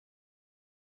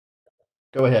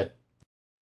Go ahead.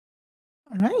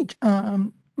 All right.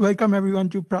 Welcome everyone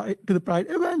to the Pride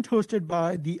event hosted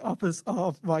by the Office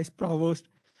of Vice-Provost,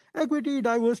 Equity,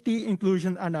 Diversity,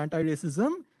 Inclusion, and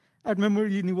Anti-Racism at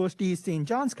Memorial University St.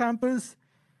 John's campus.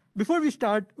 Before we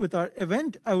start with our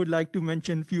event, I would like to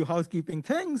mention a few housekeeping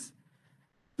things.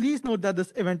 Please note that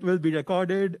this event will be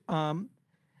recorded.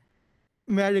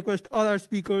 May I request all our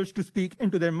speakers to speak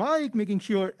into their mic, making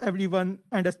sure everyone,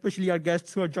 and especially our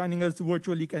guests who are joining us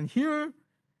virtually, can hear.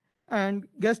 And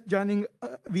guests joining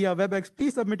via WebEx,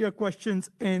 please submit your questions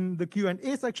in the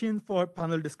Q&A section for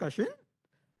panel discussion.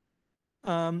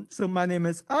 So my name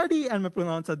is Adi, and my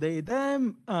pronouns are they,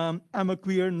 them. I'm a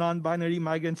queer, non-binary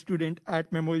migrant student at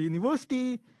Memorial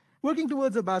University, working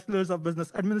towards a Bachelor's of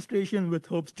Business Administration with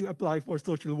hopes to apply for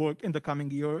social work in the coming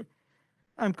year.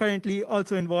 I'm currently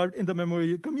also involved in the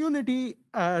Memorial community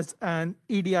as an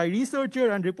EDI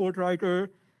researcher and report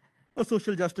writer, a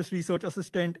social justice research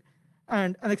assistant,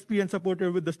 and an experience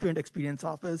supporter with the Student Experience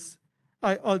Office.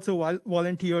 I also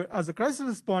volunteer as a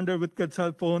crisis responder with Kids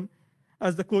Help Phone,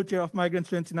 as the co-chair of Migrant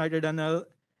Students United NL,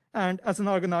 and as an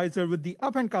organizer with the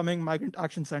up-and-coming Migrant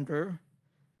Action Center.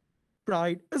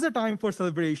 Pride is a time for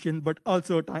celebration, but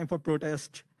also a time for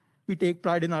protest. We take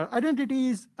pride in our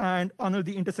identities and honor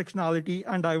the intersectionality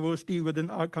and diversity within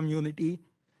our community,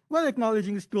 while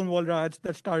acknowledging the Stonewall riots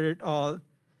that started it all.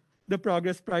 The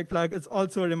Progress Pride flag is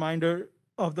also a reminder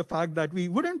of the fact that we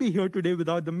wouldn't be here today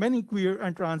without the many queer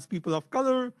and trans people of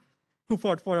color who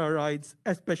fought for our rights,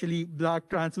 especially Black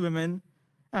trans women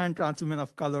and trans women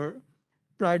of color.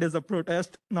 Pride is a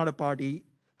protest, not a party.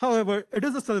 However, it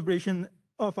is a celebration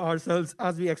of ourselves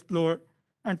as we explore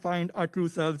and find our true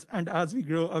selves, and as we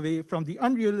grow away from the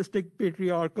unrealistic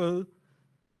patriarchal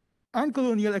and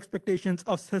colonial expectations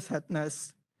of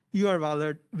cishetness. You are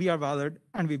valid, we are valid,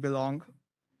 and we belong.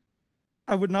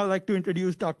 I would now like to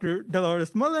introduce Dr.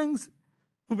 Dolores Mullings,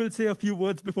 who will say a few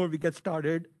words before we get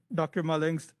started. Dr.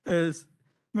 Mullings is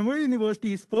Memorial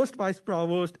University's first Vice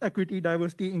Provost, Equity,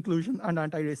 Diversity, Inclusion, and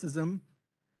Anti-Racism.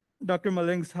 Dr.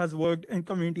 Mullings has worked in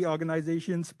community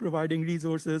organizations providing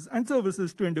resources and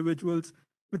services to individuals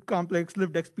with complex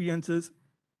lived experiences,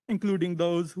 including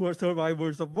those who are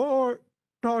survivors of war,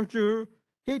 torture,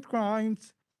 hate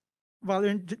crimes,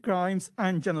 violent crimes,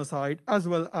 and genocide, as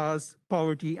well as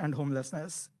poverty and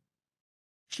homelessness.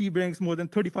 She brings more than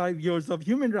 35 years of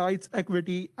human rights,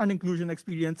 equity, and inclusion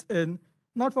experience in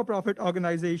not-for-profit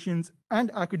organizations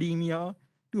and academia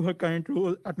to her current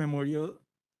role at Memorial.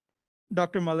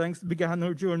 Dr. Mullings began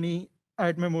her journey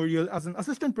at Memorial as an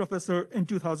assistant professor in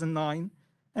 2009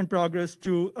 and progressed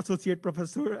to associate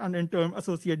professor and interim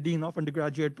associate dean of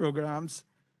undergraduate programs.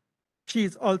 She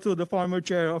is also the former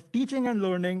chair of teaching and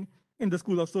learning in the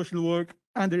School of Social Work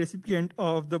and the recipient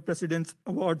of the President's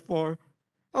Award for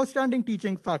Outstanding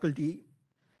Teaching Faculty.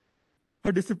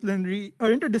 Her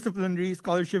interdisciplinary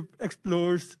scholarship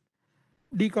explores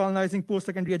decolonizing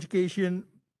post-secondary education,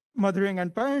 mothering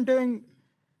and parenting,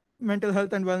 mental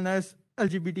health and wellness,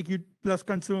 LGBTQ plus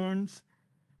concerns,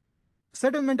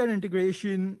 settlement and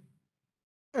integration,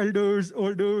 older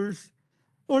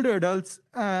adults,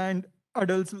 and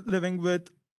adults living with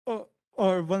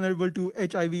or vulnerable to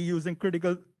HIV using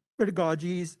critical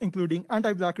pedagogies, including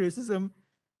anti-Black racism,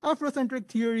 Afrocentric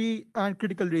theory, and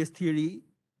critical race theory.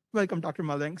 Welcome, Dr.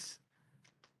 Mullings.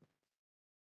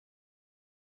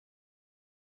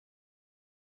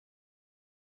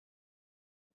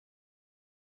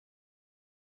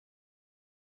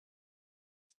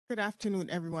 Good afternoon,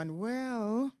 everyone.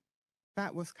 Well,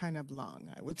 that was kind of long,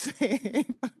 I would say.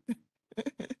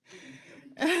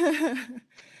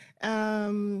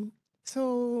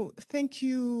 So thank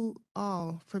you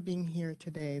all for being here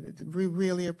today. We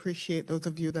really appreciate those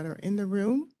of you that are in the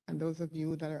room and those of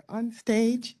you that are on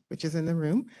stage, which is in the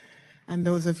room, and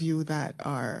those of you that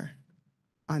are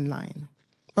online.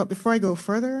 But before I go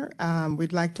further,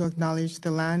 we'd like to acknowledge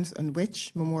the lands on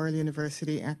which Memorial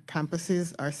University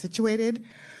campuses are situated,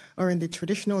 or in the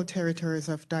traditional territories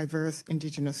of diverse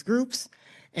Indigenous groups,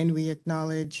 and we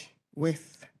acknowledge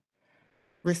with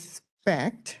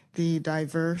respect the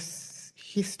diverse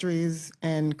histories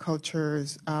and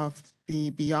cultures of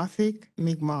the Beothuk,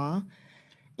 Mi'kmaq,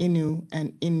 Innu,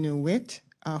 and Inuit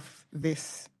of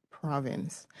this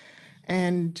province.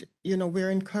 And, you know,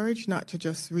 we're encouraged not to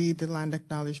just read the land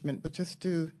acknowledgement, but just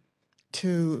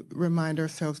to remind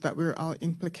ourselves that we're all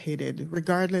implicated,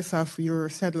 regardless of you're a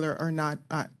settler or not.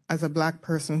 As a Black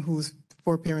person whose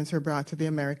 4 parents were brought to the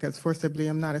Americas, forcibly,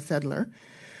 I'm not a settler,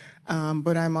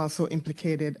 but I'm also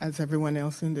implicated, as everyone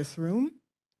else in this room,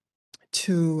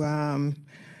 to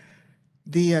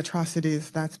the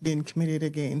atrocities that's been committed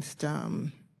against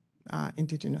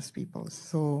Indigenous peoples.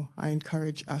 So I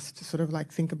encourage us to sort of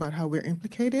like think about how we're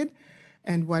implicated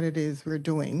and what it is we're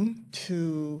doing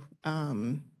to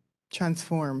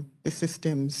transform the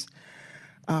systems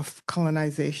of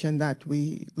colonization that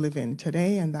we live in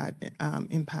today and that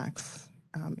impacts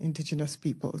Indigenous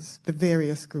peoples, the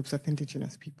various groups of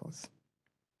Indigenous peoples.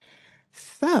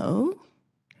 So,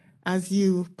 as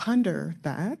you ponder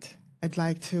that, I'd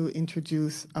like to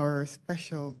introduce our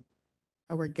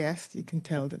guest. You can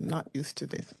tell that I'm not used to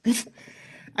this.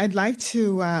 I'd like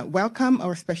to welcome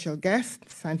our special guest,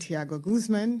 Santiago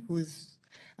Guzman, who's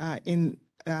in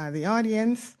the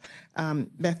audience,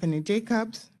 Bethany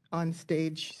Jacobs on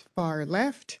stage far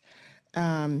left,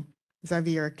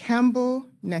 Xavier Campbell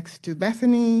next to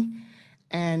Bethany,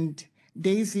 and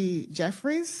Daze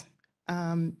Jefferies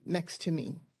next to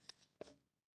me.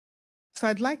 So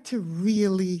I'd like to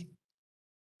really,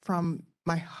 from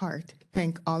my heart,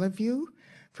 thank all of you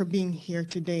for being here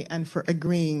today and for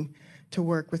agreeing to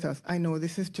work with us. I know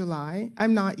this is July.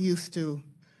 I'm not used to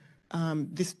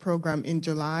this program in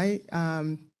July.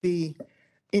 The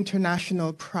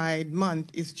International Pride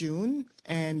Month is June,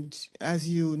 and as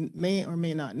you may or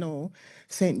may not know,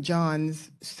 St.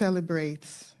 John's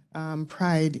celebrates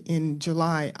Pride in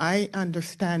July. I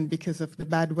understand because of the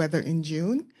bad weather in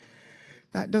June.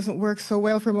 That doesn't work so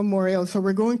well for Memorial, so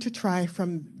we're going to try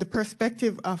from the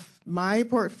perspective of my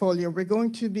portfolio, we're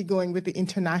going to be going with the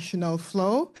international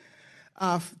flow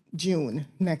of June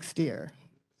next year.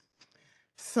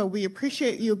 So we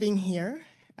appreciate you being here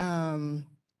and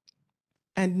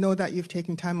know that you've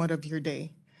taken time out of your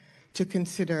day to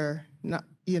consider,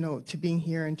 to being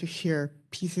here and to share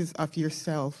pieces of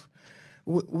yourself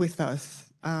with us.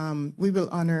 We will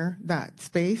honor that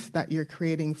space that you're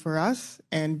creating for us,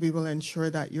 and we will ensure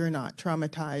that you're not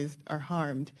traumatized or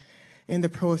harmed in the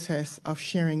process of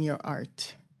sharing your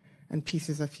art and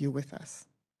pieces of you with us.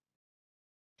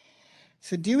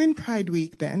 So during Pride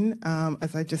Week then,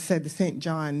 as I just said, the St.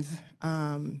 John's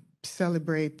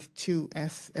celebrate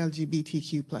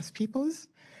 2SLGBTQ plus peoples.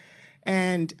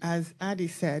 And as Addie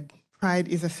said, Pride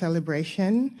is a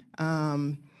celebration,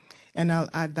 and I'll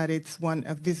add that it's one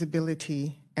of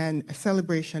visibility and a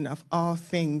celebration of all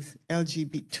things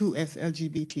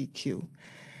 2SLGBTQ.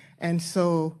 And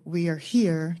so we are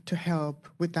here to help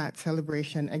with that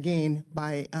celebration, again,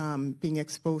 by being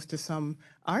exposed to some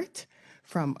art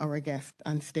from our guest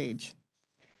on stage.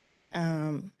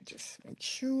 Just make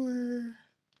sure.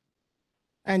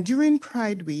 And during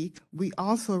Pride Week, we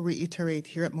also reiterate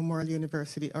here at Memorial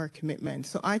University our commitment.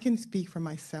 So I can speak for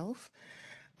myself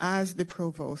as the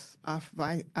provost of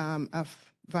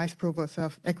Vice-Provost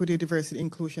of Equity, Diversity,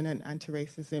 Inclusion, and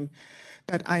Anti-Racism,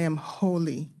 that I am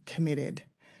wholly committed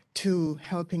to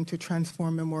helping to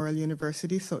transform Memorial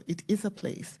University. So it is a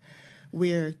place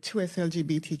where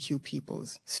 2SLGBTQ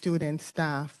peoples, students,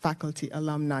 staff, faculty,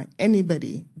 alumni,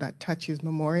 anybody that touches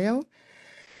Memorial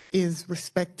is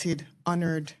respected,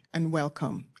 honored, and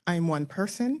welcome. I'm one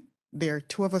person. There are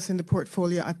two of us in the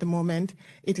portfolio at the moment.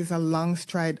 It is a long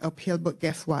stride uphill, but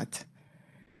guess what?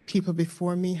 People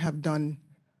before me have done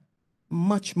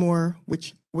much more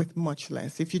with much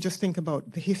less. If you just think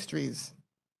about the histories,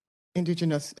 the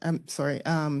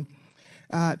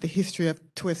history of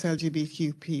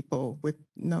 2SLGBTQ people with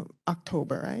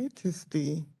October, right?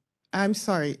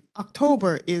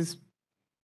 October is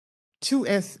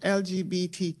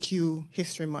 2SLGBTQ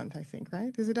History Month, I think,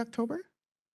 right? Is it October?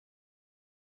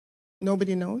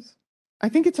 Nobody knows? I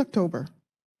think it's October.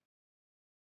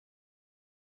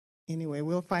 Anyway,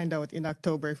 we'll find out in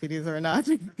October if it is or not.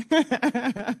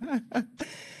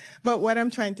 But what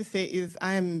I'm trying to say is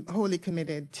I'm wholly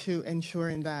committed to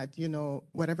ensuring that,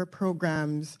 whatever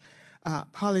programs,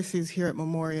 policies here at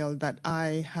Memorial, that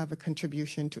I have a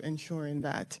contribution to ensuring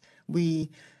that we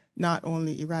not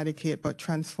only eradicate but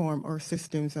transform our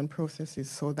systems and processes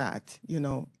so that,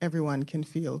 everyone can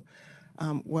feel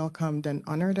welcomed and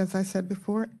honored, as I said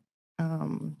before.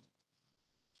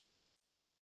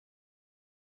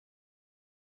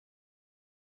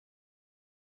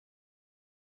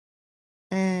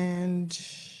 And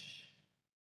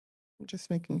I'm just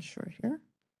making sure here.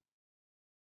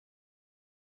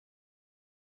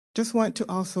 Just want to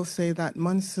also say that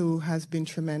Mansu has been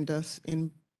tremendous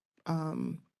in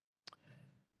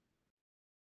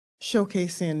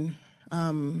showcasing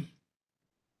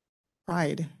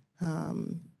Pride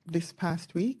this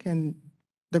past week and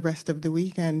the rest of the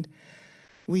week. And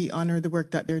we honor the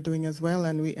work that they're doing as well.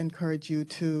 And we encourage you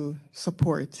to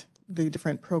support the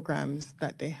different programs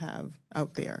that they have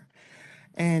out there.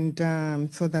 And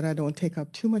so that I don't take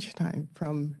up too much time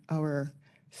from our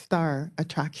star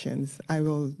attractions, I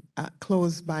will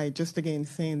close by just again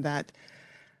saying that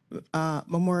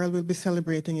Memorial will be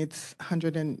celebrating its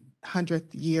 100th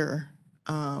year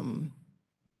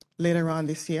later on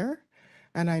this year.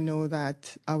 And I know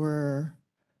that our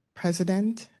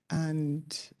president and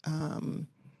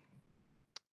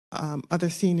other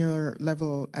senior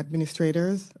level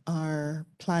administrators are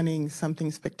planning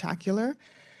something spectacular.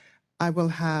 I will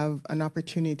have an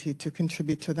opportunity to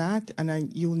contribute to that,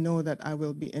 and you'll know that I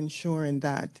will be ensuring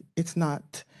that it's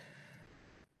not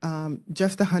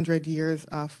just 100 years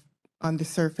of on the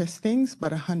surface things,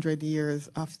 but 100 years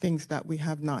of things that we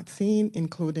have not seen,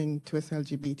 including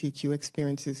 2SLGBTQ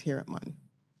experiences here at MUN.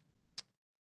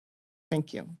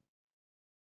 Thank you.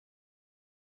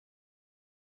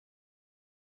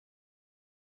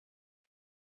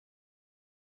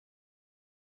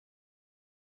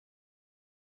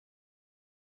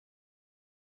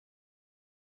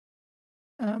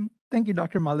 Thank you,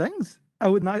 Dr. Mullings. I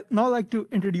would now like to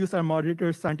introduce our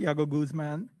moderator, Santiago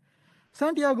Guzman.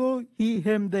 Santiago, he,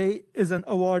 him, they is an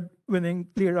award-winning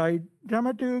playwright,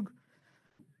 dramaturg,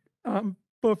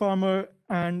 performer,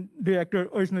 and director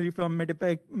originally from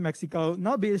Metepec, Mexico,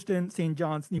 now based in St.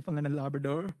 John's, Newfoundland and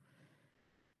Labrador.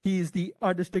 He is the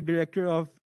artistic director of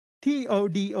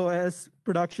TODOS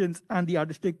Productions and the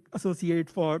artistic associate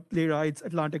for Playwrights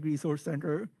Atlantic Resource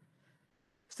Center.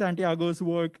 Santiago's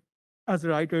work as a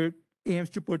writer aims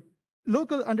to put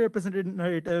local underrepresented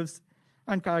narratives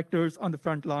and characters on the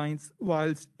front lines,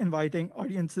 whilst inviting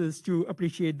audiences to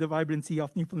appreciate the vibrancy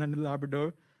of Newfoundland and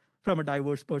Labrador from a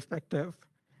diverse perspective.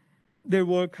 Their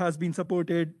work has been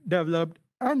supported, developed,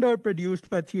 and or produced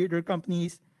by theater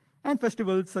companies and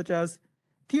festivals such as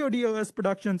TODOS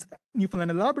Productions,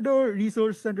 Newfoundland and Labrador,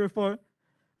 Resource Center for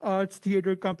Arts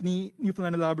Theater Company,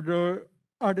 Newfoundland and Labrador,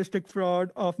 Artistic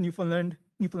Fraud of Newfoundland,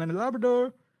 Newfoundland and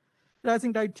Labrador,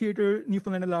 Rising Tide Theater,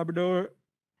 Newfoundland and Labrador,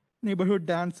 Neighborhood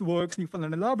Dance Works,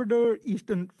 Newfoundland and Labrador,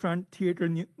 Eastern Front Theater,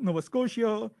 Nova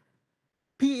Scotia,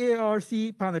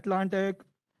 PARC, Pan Atlantic,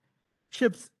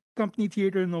 Ships Company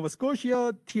Theater, Nova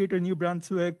Scotia, Theater New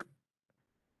Brunswick,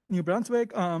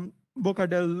 Boca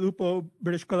del Lupo,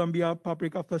 British Columbia,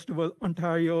 Paprika Festival,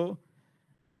 Ontario,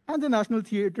 and the National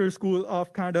Theatre School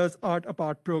of Canada's Art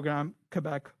Apart program,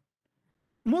 Quebec.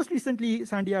 Most recently,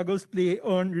 Santiago's play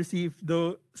received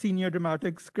the Senior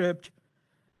Dramatic Script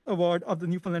Award of the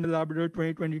Newfoundland and Labrador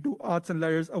 2022 Arts and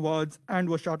Letters Awards and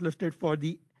was shortlisted for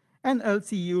the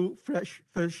NLCU Fresh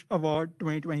Fish Award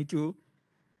 2022.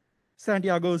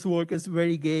 Santiago's work is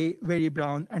very gay, very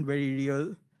brown, and very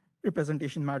real.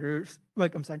 Representation matters.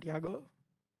 Welcome, Santiago.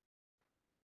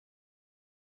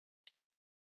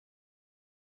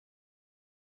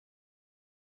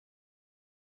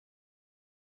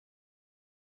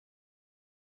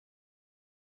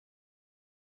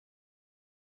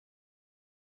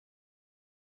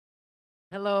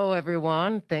 Hello,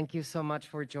 everyone. Thank you so much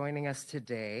for joining us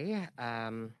today.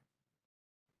 Gonna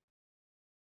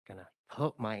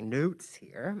put my notes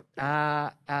here.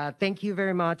 Thank you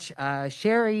very much,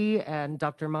 Sherry and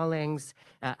Dr. Mullings,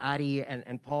 Adi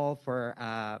and Paul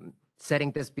for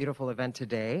setting this beautiful event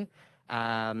today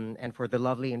and for the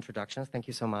lovely introductions. Thank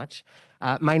you so much.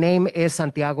 My name is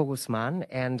Santiago Guzman,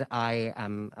 and I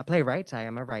am a playwright. I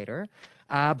am a writer.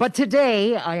 But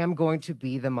today, I am going to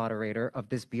be the moderator of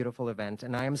this beautiful event,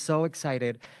 and I am so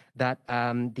excited that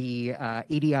the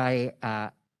EDI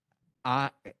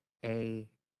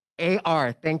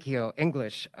AR, thank you,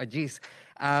 English, geez,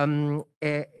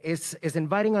 is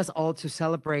inviting us all to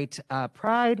celebrate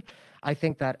Pride. I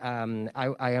think that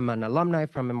I am an alumni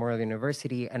from Memorial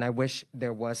University, and I wish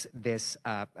there was this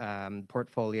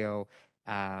portfolio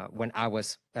when I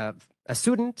was a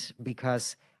student,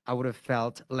 because I would have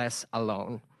felt less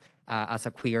alone as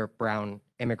a queer brown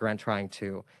immigrant trying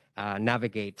to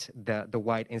navigate the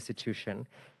white institution.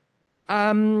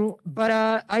 But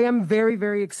I am very,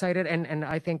 very excited, and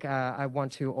I think I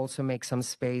want to also make some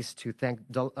space to thank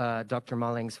Dr.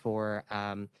 Mullings for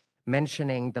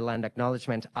mentioning the land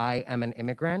acknowledgement. I am an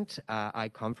immigrant.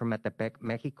 I come from Metepec,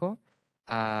 Mexico,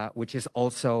 which is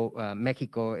also,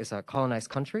 Mexico is a colonized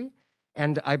country.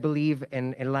 And I believe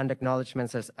in land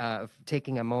acknowledgements as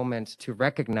taking a moment to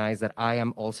recognize that I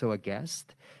am also a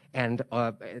guest. And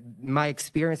my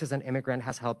experience as an immigrant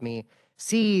has helped me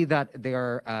see that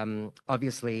there are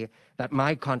obviously that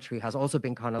my country has also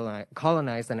been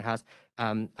colonized and has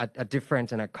a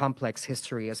different and a complex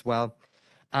history as well.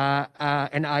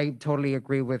 And I totally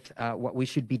agree with what we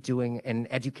should be doing in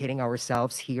educating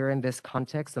ourselves here in this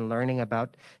context and learning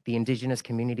about the indigenous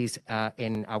communities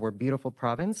in our beautiful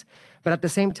province. But at the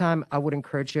same time, I would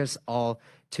encourage us all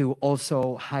to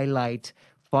also highlight,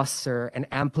 foster, and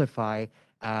amplify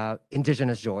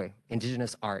indigenous joy,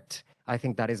 indigenous art, I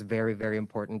think that is very, very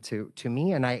important to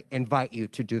me, and I invite you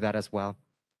to do that as well.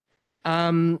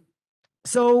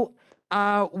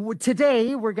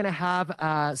 Today we're gonna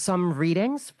have some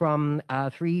readings from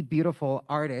 3 beautiful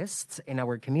artists in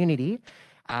our community.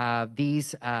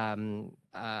 These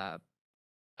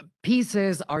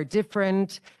pieces are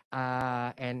different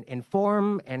and in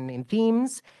form and in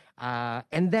themes.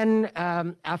 And then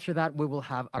after that, we will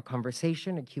have a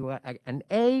conversation, a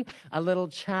Q&A, a little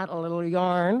chat, a little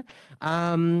yarn.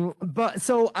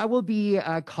 So I will be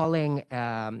calling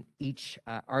each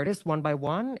artist one by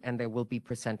one, and they will be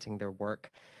presenting their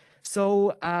work.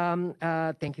 So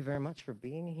thank you very much for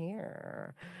being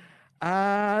here.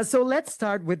 So let's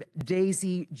start with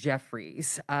Daze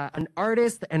Jefferies, an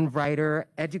artist and writer,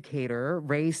 educator,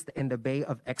 raised in the Bay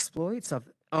of Exploits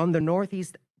on the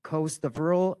northeast coast of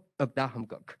rural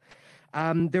Ogdahomguk.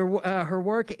 Her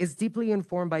work is deeply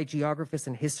informed by geographies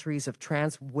and histories of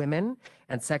trans women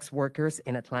and sex workers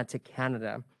in Atlantic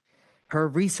Canada. Her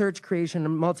research, creation,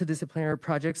 and multidisciplinary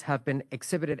projects have been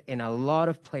exhibited in a lot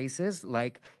of places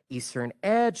like Eastern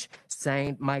Edge,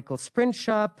 St. Michael's Print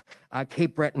Shop,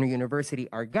 Cape Breton University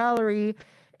Art Gallery.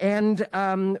 And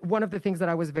one of the things that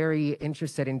I was very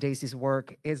interested in Daze's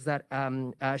work is that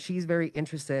she's very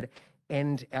interested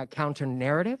in counter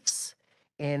narratives,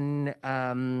 in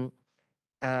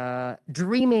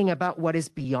dreaming about what is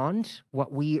beyond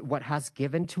what has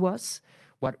given to us,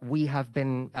 what we have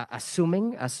been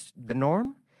assuming as the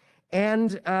norm,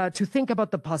 and to think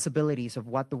about the possibilities of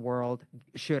what the world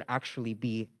should actually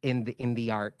be in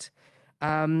the art.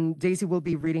 Daze will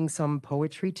be reading some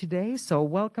poetry today, so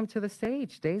welcome to the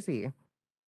stage, Daze.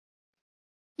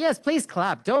 Yes, please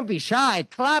clap. Don't be shy.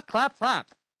 Clap, clap, clap.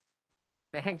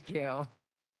 Thank you.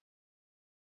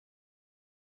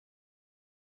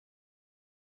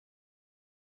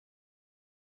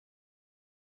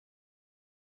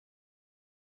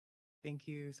 Thank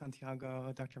you,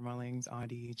 Santiago, Dr. Mullings,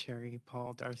 Audie, Cherry,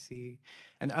 Paul, Darcy,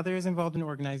 and others involved in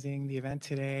organizing the event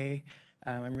today.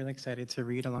 I'm really excited to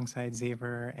read alongside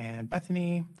Xavier and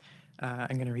Bethany.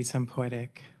 I'm going to read some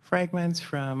poetic fragments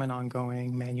from an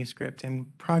ongoing manuscript in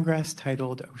progress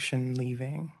titled Ocean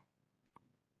Leaving.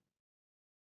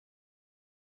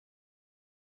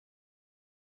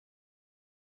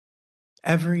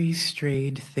 Every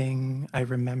strayed thing I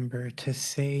remember to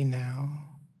say now.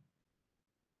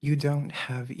 You don't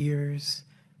have ears,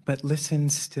 but listen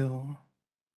still.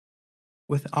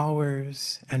 With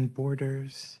hours and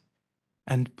borders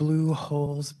and blue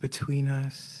holes between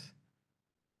us,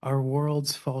 our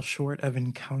worlds fall short of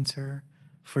encounter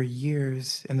for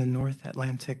years in the North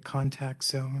Atlantic contact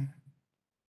zone.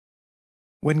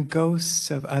 When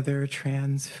ghosts of other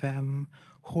trans femme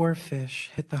whorefish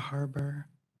hit the harbor,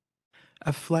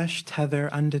 a flesh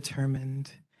tether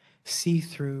undetermined,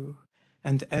 see-through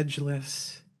and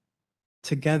edgeless,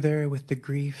 together with the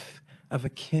grief of a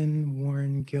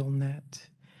kin-worn gillnet,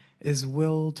 is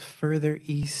willed further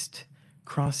east,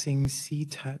 crossing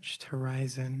sea-touched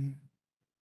horizon.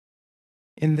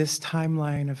 In this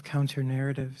timeline of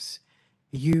counter-narratives,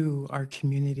 you are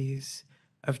communities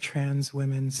of trans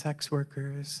women sex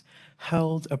workers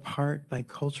held apart by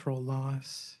cultural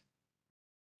loss.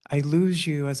 I lose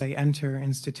you as I enter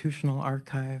institutional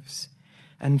archives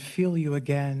and feel you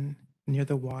again near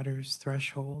the water's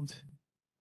threshold.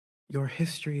 Your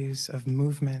histories of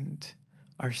movement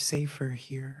are safer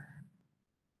here.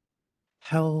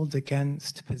 Held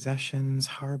against possessions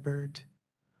harbored,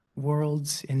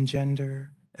 worlds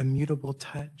engender immutable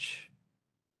touch,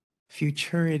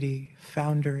 futurity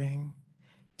foundering,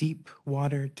 deep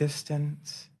water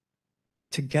distance.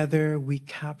 Together we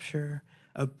capture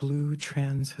a blue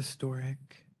transhistoric,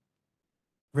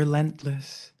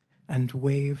 relentless and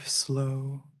wave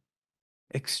slow,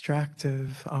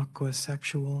 extractive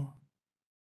aquasexual,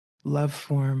 love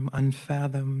form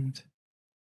unfathomed,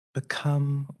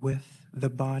 become with the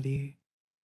body.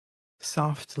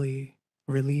 Softly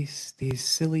release these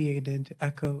ciliated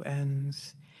echo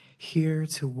ends, here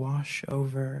to wash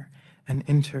over an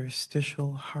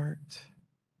interstitial heart.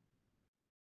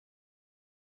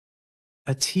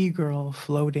 A tea-girl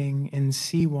floating in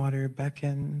seawater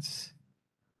beckons.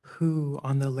 Who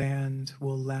on the land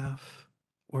will laugh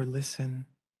or listen?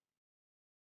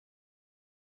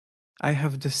 I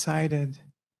have decided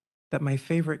that my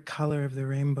favorite color of the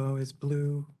rainbow is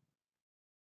blue.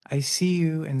 I see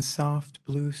you in soft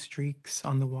blue streaks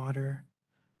on the water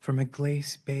from a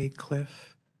Glace Bay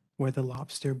cliff where the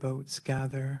lobster boats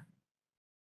gather.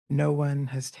 No one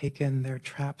has taken their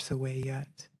traps away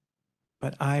yet,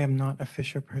 but I am not a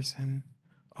fisher person,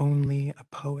 only a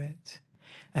poet,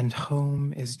 and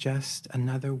home is just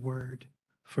another word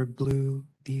for blue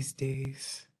these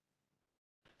days.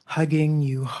 hugging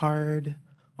you hard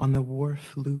on the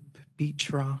wharf loop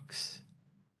beach rocks.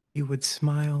 You would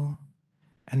smile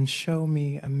and show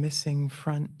me a missing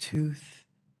front tooth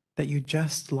that you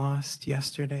just lost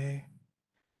yesterday,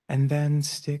 and then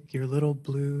stick your little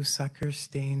blue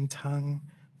sucker-stained tongue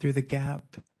through the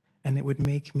gap, and it would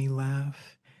make me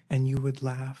laugh, and you would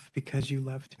laugh because you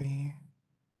loved me.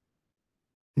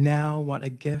 Now, what a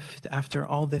gift after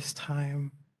all this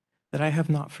time that I have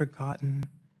not forgotten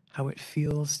how it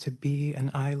feels to be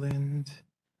an island,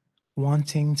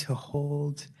 wanting to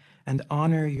hold and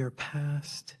honor your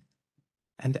past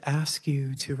and ask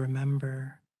you to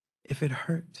remember if it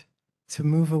hurt to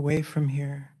move away from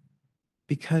here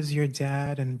because your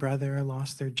dad and brother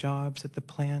lost their jobs at the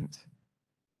plant,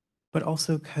 but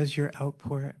also because your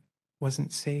outport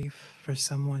wasn't safe for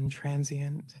someone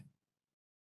transient.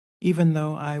 Even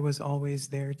though I was always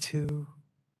there too,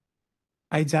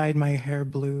 I dyed my hair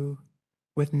blue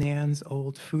with Nan's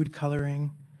old food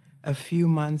coloring a few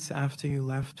months after you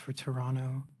left for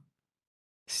Toronto,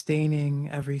 staining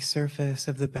every surface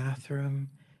of the bathroom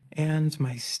and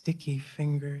my sticky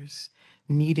fingers,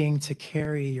 needing to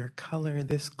carry your color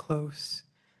this close,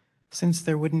 since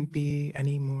there wouldn't be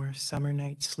any more summer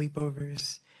night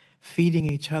sleepovers,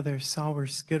 feeding each other sour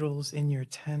Skittles in your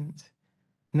tent,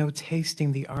 no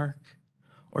tasting the arc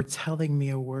or telling me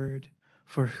a word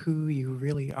for who you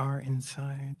really are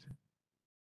inside.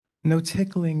 No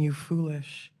tickling you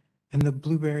foolish in the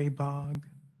blueberry bog,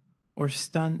 or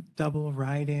stunt double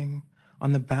riding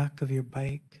on the back of your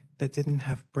bike that didn't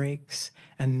have brakes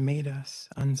and made us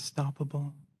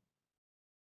unstoppable.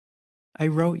 I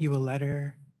wrote you a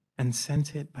letter and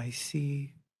sent it by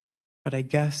sea, but I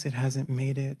guess it hasn't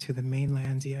made it to the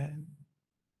mainland yet.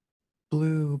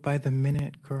 Blue by the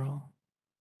minute, girl.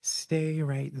 Stay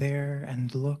right there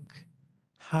and look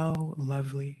how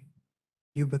lovely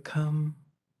you become.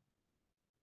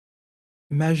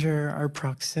 Measure our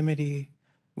proximity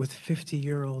with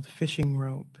 50-year-old fishing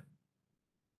rope.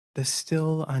 The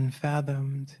still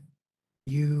unfathomed,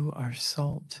 you are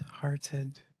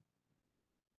salt-hearted.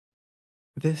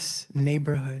 This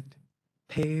neighborhood,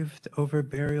 paved over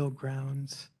burial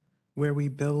grounds, where we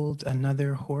build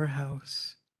another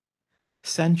whorehouse,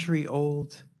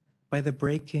 century-old by the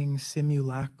breaking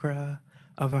simulacra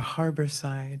of a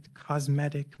harborside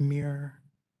cosmetic mirror,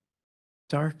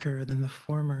 darker than the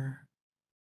former,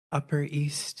 Upper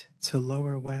East to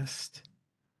Lower West,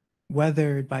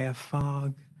 weathered by a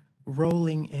fog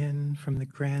rolling in from the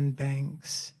Grand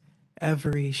Banks,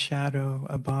 every shadow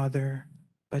a bother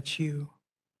but you.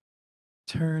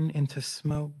 Turn into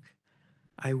smoke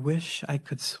I wish I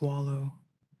could swallow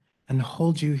and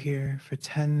hold you here for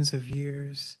tens of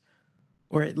years,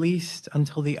 or at least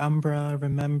until the Umbra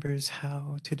remembers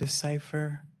how to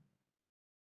decipher.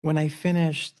 When I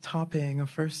finished topping a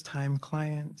first-time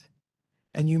client,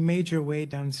 and you made your way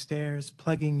downstairs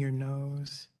plugging your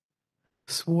nose,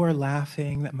 swore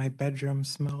laughing that my bedroom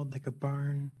smelled like a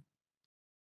barn.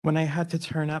 When I had to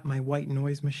turn up my white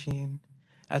noise machine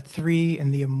at 3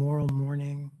 in the immoral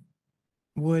morning,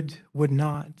 would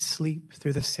not sleep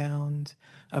through the sound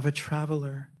of a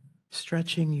traveler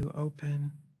stretching you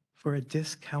open for a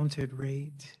discounted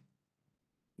rate.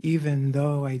 Even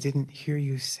though I didn't hear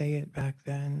you say it back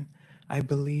then, I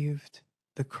believed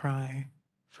the cry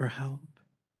for help.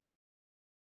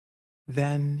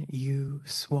 Then you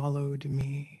swallowed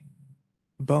me,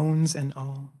 bones and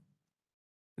all,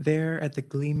 there at the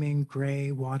gleaming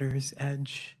gray water's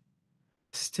edge,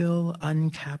 still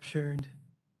uncaptured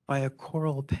by a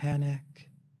coral panic.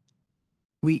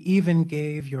 We even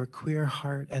gave your queer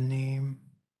heart a name,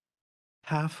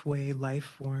 halfway life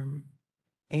form,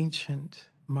 ancient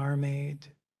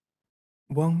mermaid.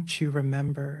 Won't you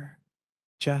remember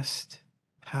just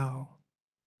how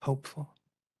hopeful?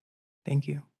 Thank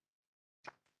you.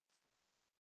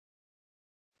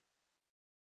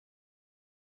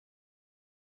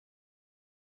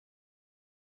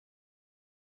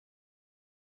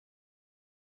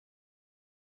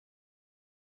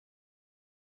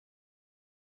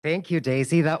 Thank you,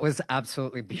 Daisy. That was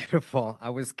absolutely beautiful.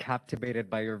 I was captivated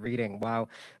by your reading. Wow.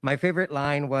 My favorite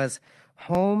line was,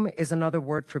 home is another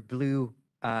word for blue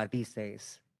these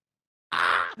days.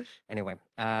 Ah! Anyway,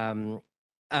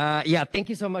 yeah, thank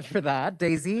you so much for that,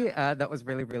 Daisy. That was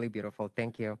really, really beautiful.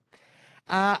 Thank you.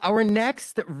 Our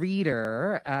next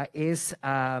reader is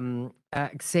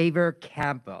Xavier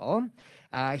Campbell.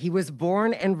 He was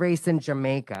born and raised in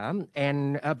Jamaica,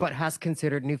 and but has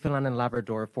considered Newfoundland and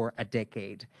Labrador for a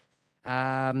decade.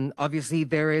 Obviously,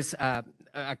 there is a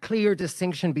clear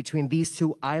distinction between these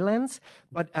two islands,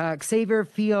 but Xavier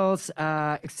feels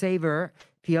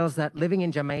that living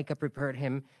in Jamaica prepared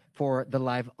him for the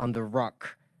life on the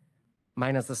rock.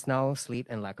 minus the snow, sleet,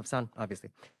 and lack of sun, obviously.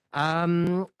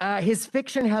 His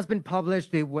fiction has been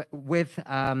published with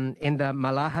in the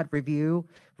Malahide Review,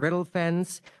 Riddle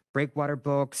Fence, Breakwater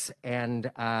Books,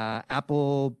 and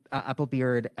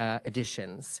Applebeard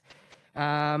editions.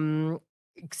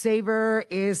 Xavier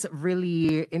is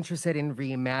really interested in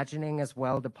reimagining as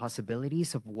well the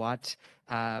possibilities of what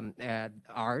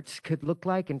art could look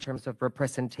like in terms of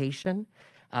representation.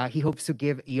 He hopes to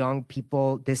give young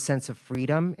people this sense of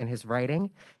freedom in his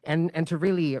writing and to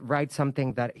really write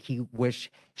something that he wished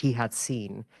he had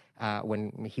seen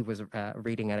when he was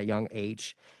reading at a young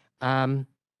age.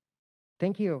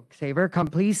 Thank you, Xavier.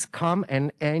 Please come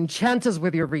and enchant us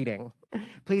with your reading.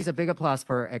 Please, a big applause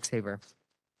for Xavier.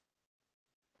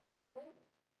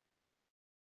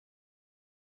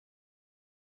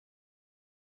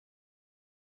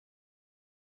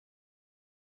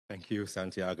 Thank you,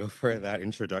 Santiago, for that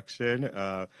introduction.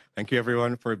 Thank you,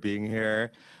 everyone, for being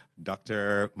here.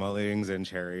 Dr. Mullings and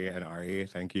Cherry and Ari,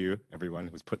 thank you, everyone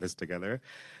who's put this together.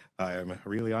 I'm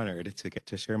really honored to get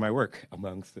to share my work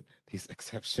amongst these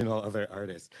exceptional other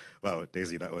artists. Wow,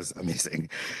 Daisy, that was amazing.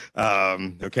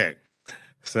 Okay,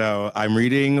 so I'm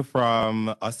reading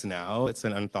from Us Now. It's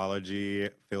an anthology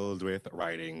filled with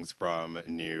writings from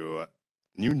New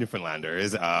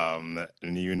Newfoundlanders,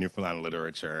 new Newfoundland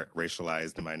literature,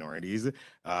 racialized minorities.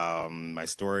 My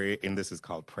story in this is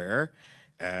called Prayer,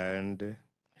 and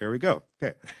here we go.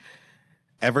 Okay.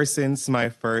 Ever since my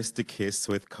first kiss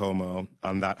with Como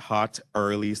on that hot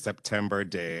early September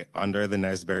day under the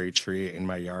Nesberry tree in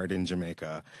my yard in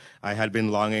Jamaica, I had been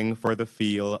longing for the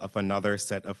feel of another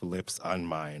set of lips on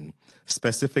mine.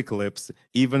 Specific lips,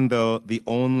 even though the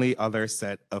only other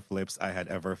set of lips I had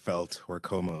ever felt were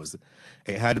Como's.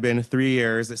 It had been 3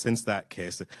 years since that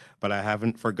kiss, but I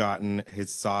haven't forgotten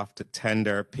his soft,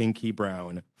 tender, pinky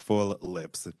brown, full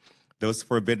lips. Those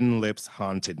forbidden lips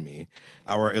haunted me,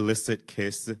 our illicit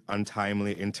kiss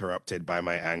untimely interrupted by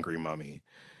my angry mummy.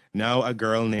 Now a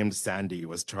girl named Sandy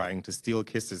was trying to steal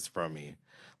kisses from me.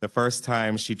 The first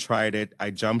time she tried it,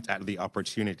 I jumped at the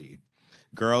opportunity.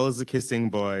 Girls kissing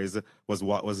boys was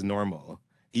what was normal.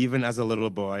 Even as a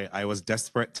little boy, I was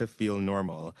desperate to feel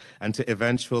normal and to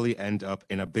eventually end up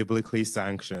in a biblically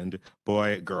sanctioned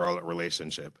boy-girl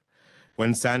relationship.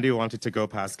 When Sandy wanted to go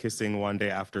past kissing one day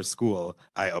after school,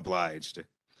 I obliged.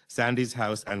 Sandy's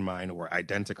house and mine were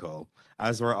identical,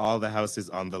 as were all the houses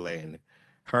on the lane.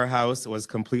 Her house was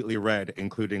completely red,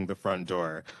 including the front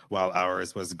door, while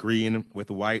ours was green with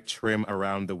white trim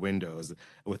around the windows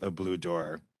with a blue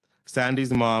door.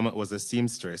 Sandy's mom was a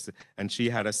seamstress, and she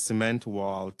had a cement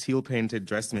wall, teal-painted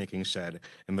dressmaking shed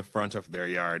in the front of their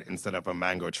yard instead of a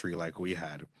mango tree like we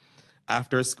had.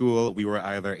 After school, we were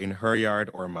either in her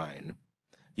yard or mine.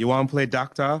 You want to play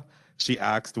doctor? She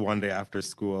asked one day after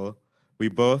school. We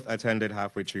both attended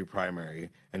Halfway Tree Primary,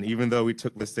 and even though we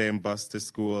took the same bus to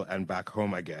school and back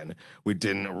home again, we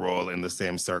didn't roll in the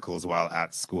same circles while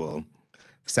at school.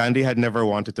 Sandy had never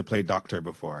wanted to play doctor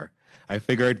before. I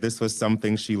figured this was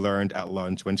something she learned at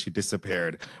lunch when she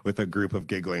disappeared with a group of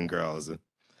giggling girls.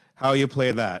 How you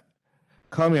play that?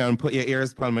 Come here and put your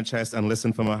ears upon my chest and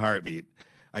listen for my heartbeat.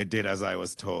 I did as I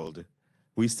was told.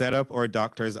 We set up our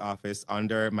doctor's office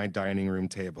under my dining room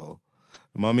table.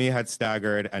 Mummy had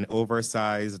staggered an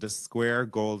oversized square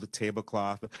gold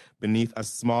tablecloth beneath a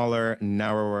smaller,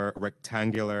 narrower,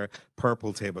 rectangular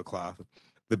purple tablecloth.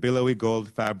 The billowy gold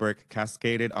fabric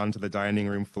cascaded onto the dining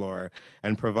room floor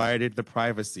and provided the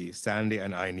privacy Sandy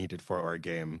and I needed for our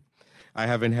game. I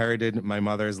have inherited my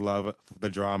mother's love for the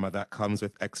drama that comes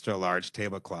with extra large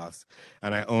tablecloths,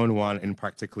 and I own one in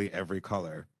practically every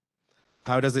color.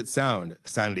 How does it sound?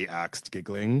 Sandy asked,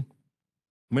 giggling.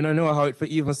 I don't know how it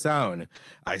even sound,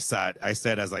 I said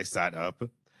as I sat up.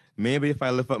 Maybe if I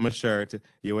lift up my shirt,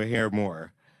 you will hear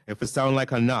more. If it sound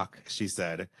like a knock, she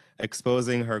said,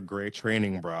 exposing her gray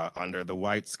training bra under the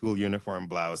white school uniform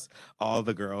blouse all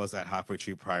the girls at Halfway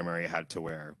Tree Primary had to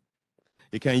wear.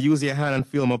 You can use your hand and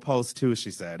feel my pulse too,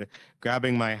 she said,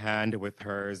 grabbing my hand with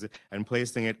hers and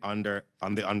placing it on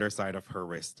the underside of her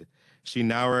wrist. She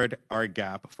narrowed our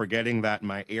gap, forgetting that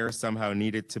my ear somehow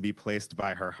needed to be placed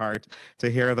by her heart to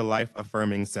hear the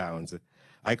life-affirming sounds.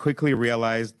 I quickly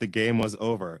realized the game was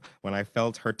over when I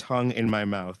felt her tongue in my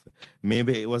mouth.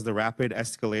 Maybe it was the rapid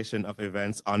escalation of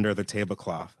events under the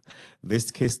tablecloth.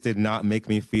 This kiss did not make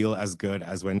me feel as good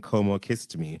as when Como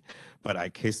kissed me, but I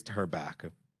kissed her back.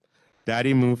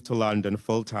 Daddy moved to London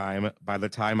full-time by the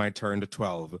time I turned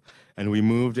 12, and we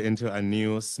moved into a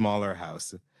new, smaller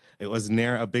house. It was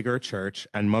near a bigger church,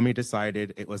 and Mummy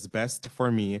decided it was best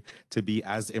for me to be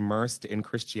as immersed in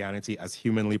Christianity as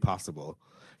humanly possible.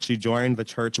 She joined the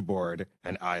church board,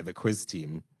 and I the quiz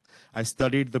team. I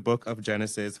studied the book of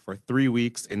Genesis for 3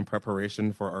 weeks in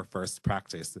preparation for our first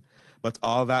practice, but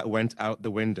all that went out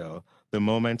the window the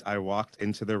moment I walked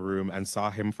into the room and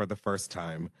saw him for the first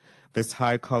time. This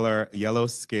high-color,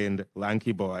 yellow-skinned,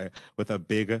 lanky boy with a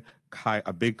big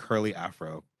curly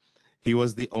afro. He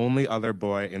was the only other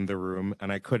boy in the room, and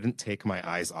I couldn't take my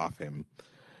eyes off him.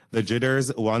 The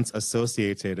jitters once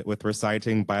associated with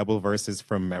reciting Bible verses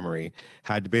from memory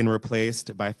had been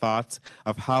replaced by thoughts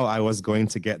of how I was going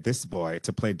to get this boy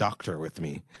to play doctor with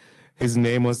me. His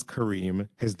name was Kareem.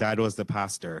 His dad was the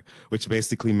pastor, which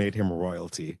basically made him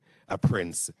royalty, a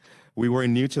prince. We were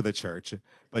new to the church,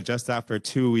 but just after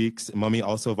 2 weeks, Mommy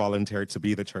also volunteered to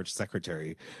be the church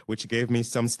secretary, which gave me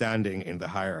some standing in the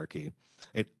hierarchy.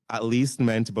 It at least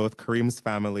meant both Kareem's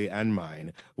family and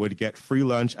mine would get free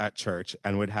lunch at church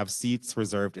and would have seats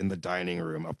reserved in the dining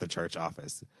room of the church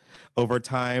office. Over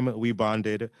time, we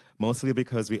bonded, mostly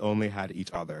because we only had each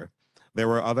other. There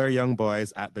were other young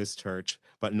boys at this church,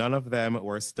 but none of them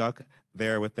were stuck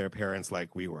there with their parents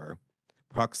like we were.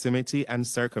 Proximity and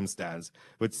circumstance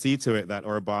would see to it that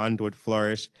our bond would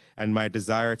flourish, and my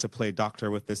desire to play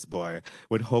doctor with this boy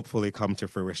would hopefully come to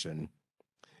fruition.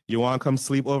 You want to come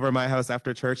sleep over at my house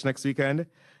after church next weekend?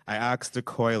 I asked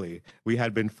coyly. We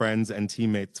had been friends and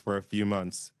teammates for a few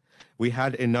months. We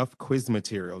had enough quiz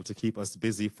material to keep us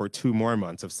busy for 2 more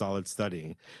months of solid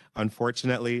studying.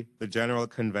 Unfortunately, the general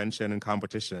convention and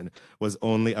competition was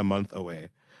only a month away.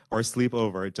 Or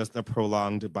sleepover, just a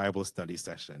prolonged Bible study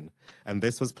session. And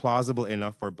this was plausible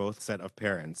enough for both set of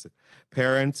parents.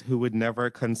 Parents who would never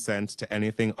consent to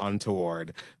anything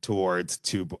untoward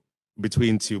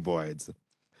between 2 boys.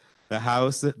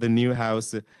 The new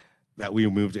house that we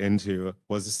moved into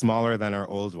was smaller than our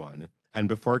old one. And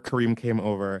before Kareem came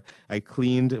over, I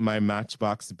cleaned my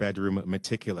matchbox bedroom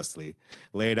meticulously,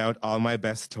 laid out all my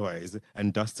best toys,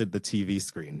 and dusted the TV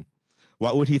screen.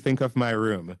 What would he think of my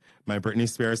room, my Britney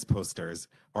Spears posters,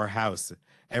 or house?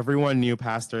 Everyone knew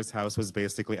Pastor's house was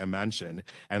basically a mansion,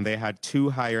 and they had 2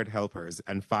 hired helpers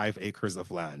and 5 acres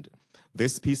of land.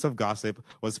 This piece of gossip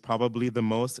was probably the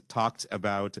most talked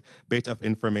about bit of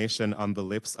information on the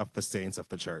lips of the saints of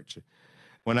the church.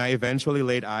 When I eventually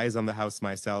laid eyes on the house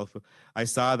myself, I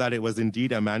saw that it was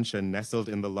indeed a mansion nestled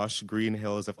in the lush green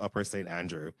hills of Upper St.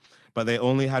 Andrew, but they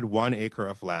only had 1 acre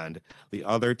of land. The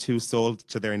other 2 sold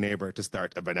to their neighbor to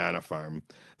start a banana farm.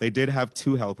 They did have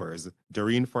 2 helpers,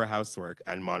 Doreen for housework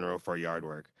and Monroe for yard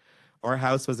work. Our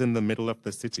house was in the middle of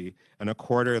the city and a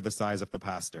quarter the size of the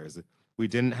pastor's. We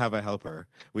didn't have a helper.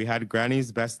 We had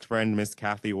Granny's best friend, Miss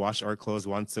Kathy, wash our clothes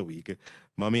once a week.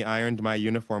 Mommy ironed my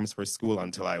uniforms for school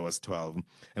until I was 12.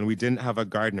 And we didn't have a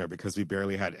gardener because we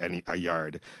barely had a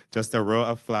yard. Just a row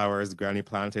of flowers Granny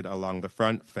planted along the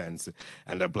front fence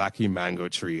and a blackie mango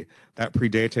tree that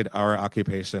predated our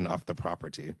occupation of the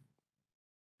property.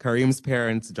 Kareem's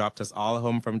parents dropped us all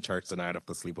home from church the night of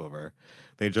the sleepover.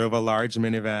 They drove a large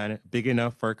minivan, big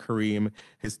enough for Kareem,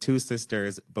 his 2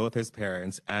 sisters, both his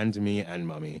parents, and me and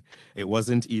Mommy. It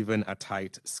wasn't even a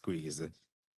tight squeeze.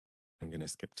 I'm going to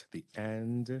skip to the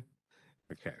end.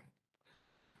 Okay.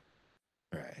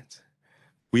 All right.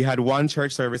 We had 1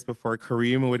 church service before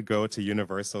Kareem would go to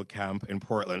Universal Camp in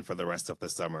Portland for the rest of the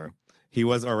summer. He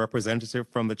was our representative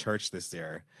from the church this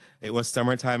year. It was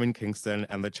summertime in Kingston,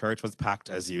 and the church was packed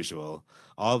as usual.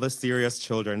 All the serious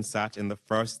children sat in the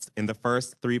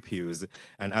first 3 pews,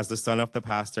 and as the son of the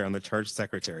pastor and the church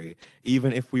secretary,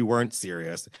 even if we weren't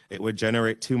serious, it would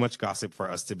generate too much gossip for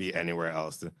us to be anywhere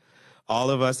else. All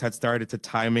of us had started to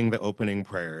timing the opening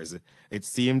prayers. It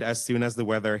seemed as soon as the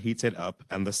weather heated up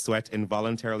and the sweat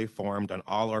involuntarily formed on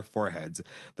all our foreheads,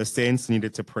 the saints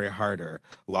needed to pray harder,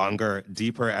 longer,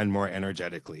 deeper, and more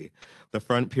energetically. The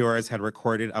front pews had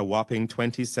recorded a whopping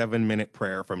 27-minute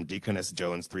prayer from Deaconess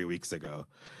Jones 3 weeks ago.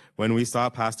 When we saw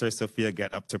Pastor Sophia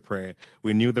get up to pray,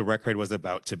 we knew the record was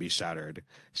about to be shattered.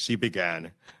 She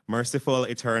began, "Merciful,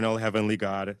 eternal, heavenly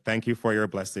God, thank you for your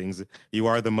blessings. You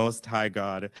are the Most High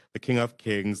God, the King of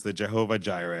Kings, the Jehovah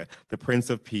Jireh, the Prince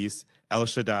of Peace, El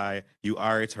Shaddai, you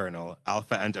are eternal,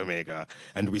 Alpha and Omega."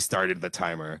 And we started the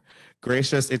timer.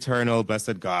 "Gracious, eternal,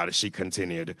 blessed God," she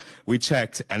continued. We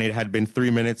checked, and it had been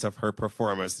 3 minutes of her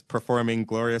performing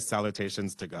glorious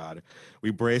salutations to God.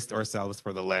 We braced ourselves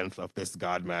for the length of this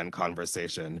God-man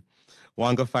conversation.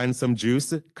 "Want to find some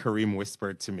juice?" Kareem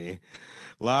whispered to me.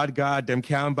 "Lord God, them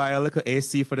can't buy a little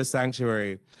AC for the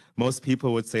sanctuary." Most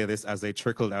people would say this as they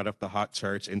trickled out of the hot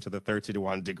church into the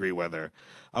 31-degree weather.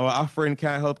 "Our offering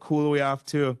can't help cool we off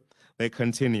too." They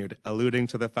continued, alluding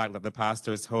to the fact that the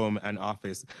pastor's home and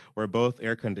office were both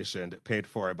air-conditioned, paid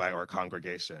for by our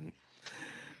congregation.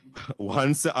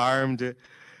 Once armed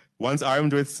Once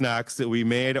armed with snacks, we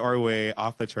made our way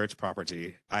off the church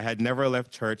property. I had never left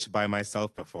church by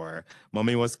myself before.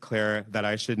 Mommy was clear that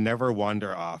I should never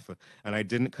wander off, and I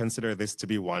didn't consider this to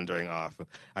be wandering off.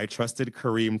 I trusted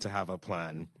Kareem to have a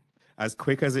plan. As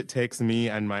quick as it takes me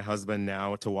and my husband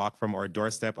now to walk from our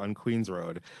doorstep on Queens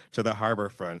Road to the harbor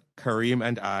front, Kareem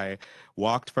and I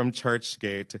walked from Church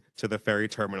Gate to the ferry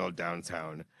terminal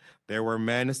downtown. There were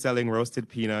men selling roasted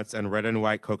peanuts and red and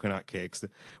white coconut cakes.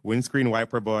 Windscreen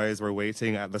wiper boys were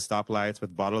waiting at the stoplights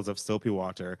with bottles of soapy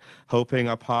water, hoping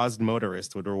a paused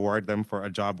motorist would reward them for a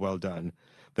job well done.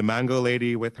 The mango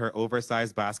lady with her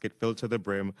oversized basket filled to the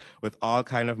brim with all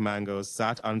kind of mangoes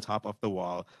sat on top of the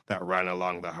wall that ran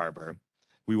along the harbor.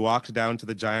 We walked down to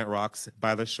the giant rocks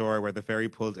by the shore where the ferry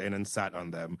pulled in and sat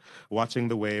on them, watching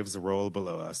the waves roll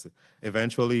below us.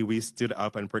 Eventually, we stood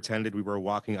up and pretended we were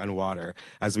walking on water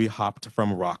as we hopped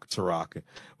from rock to rock.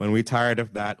 When we tired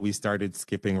of that, we started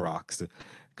skipping rocks.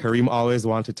 Kareem always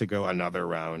wanted to go another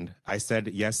round. I said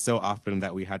yes so often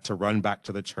that we had to run back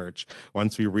to the church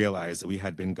once we realized we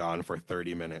had been gone for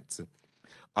 30 minutes.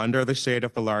 Under the shade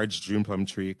of the large June plum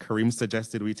tree, Kareem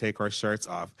suggested we take our shirts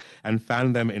off and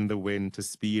fan them in the wind to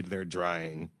speed their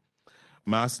drying.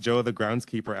 Mas Joe, the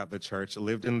groundskeeper at the church,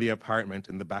 lived in the apartment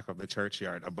in the back of the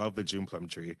churchyard above the June plum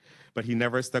tree, but he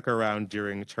never stuck around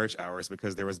during church hours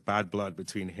because there was bad blood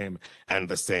between him and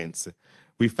the saints.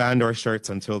 We fanned our shirts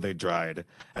until they dried,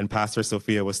 and Pastor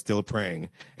Sophia was still praying.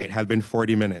 It had been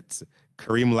 40 minutes.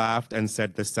 Kareem laughed and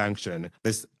said this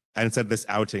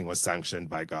outing was sanctioned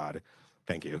by God.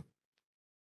 Thank you.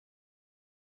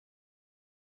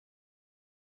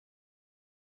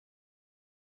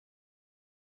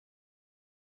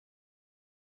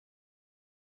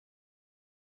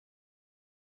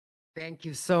 Thank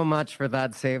you so much for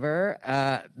that,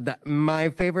 Xavier. My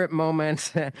favorite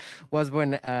moment was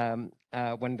when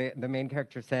the main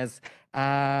character says,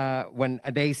 when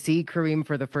they see Kareem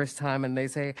for the first time and they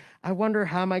say, I wonder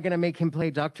how am I going to make him play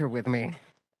doctor with me?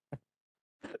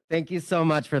 Thank you so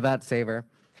much for that, Xavier.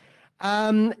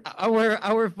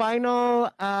 Our final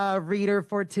reader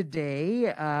for today,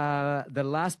 the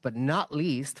last but not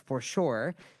least for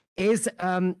sure, is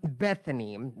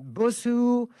Bethany.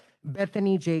 Busu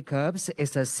Bethany Jacobs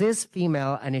is a cis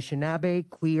female Anishinaabe,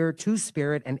 queer,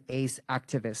 two-spirit, and ACE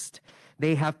activist.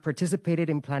 They have participated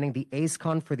in planning the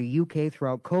AceCon for the UK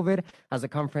throughout COVID as the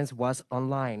conference was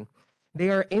online. They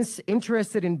are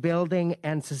interested in building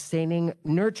and sustaining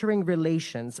nurturing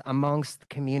relations amongst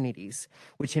communities,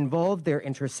 which involve their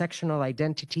intersectional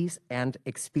identities and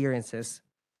experiences.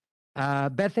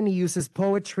 Bethany uses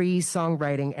poetry,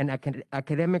 songwriting, and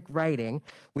academic writing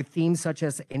with themes such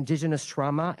as Indigenous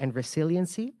trauma and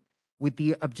resiliency, with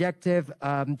the objective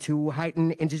to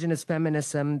heighten Indigenous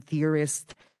feminism,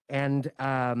 theorist, and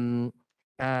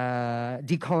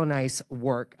decolonize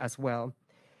work as well.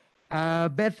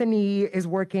 Bethany is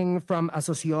working from a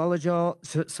sociological,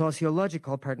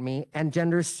 and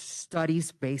gender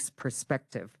studies-based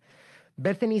perspective.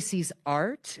 Bethany sees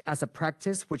art as a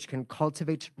practice which can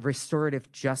cultivate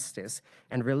restorative justice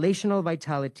and relational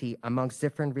vitality amongst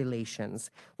different relations,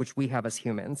 which we have as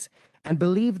humans, and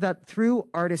believe that through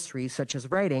artistry such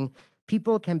as writing,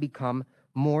 people can become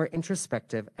more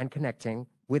introspective and connecting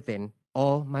within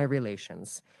all my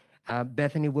relations.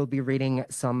 Bethany will be reading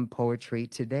some poetry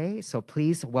today, so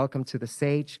please welcome to the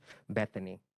stage,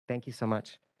 Bethany. Thank you so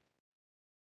much.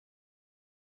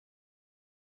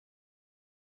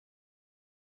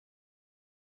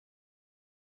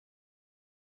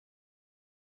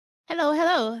 Hello,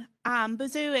 hello.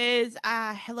 Buzu is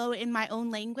hello in my own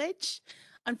language.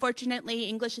 Unfortunately,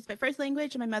 English is my first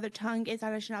language and my mother tongue is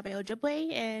Anishinaabe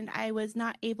Ojibwe, and I was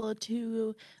not able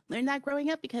to learn that growing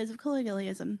up because of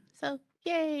colonialism. So,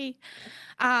 yay.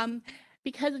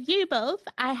 Because of you both,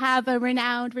 I have a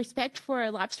renowned respect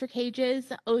for lobster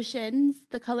cages, oceans,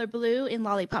 the color blue in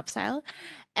lollipop style,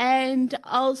 and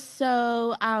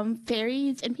also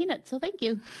fairies and peanuts. So thank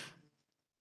you.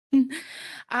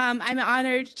 I'm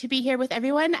honored to be here with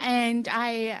everyone, and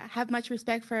I have much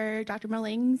respect for Dr.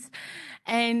 Mullings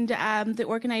and the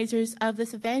organizers of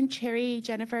this event, Cherry,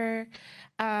 Jennifer,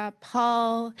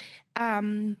 Paul,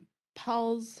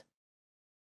 Paul's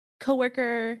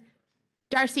coworker,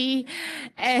 Darcy,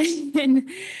 and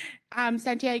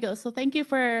Santiago. So thank you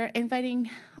for inviting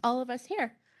all of us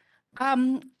here.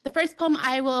 The first poem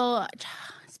I will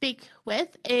speak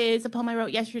with is a poem I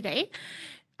wrote yesterday.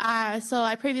 So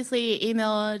I previously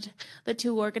emailed the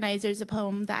two organizers a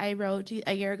poem that I wrote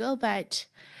a year ago, but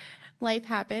life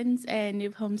happens and new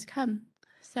poems come.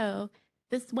 So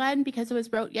this one, because it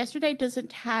was wrote yesterday,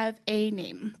 doesn't have a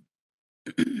name.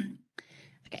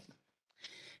 Okay.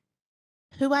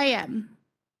 Who I am.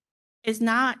 is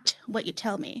not what you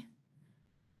tell me.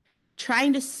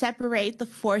 Trying to separate the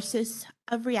forces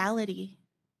of reality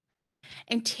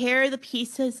and tear the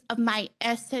pieces of my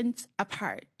essence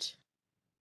apart.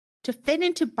 To fit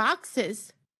into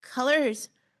boxes, colors,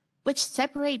 which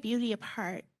separate beauty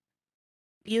apart.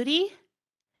 Beauty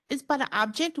is but an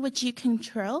object which you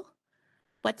control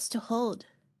what's to hold.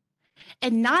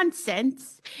 And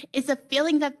nonsense is a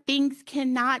feeling that things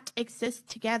cannot exist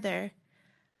together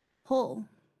whole.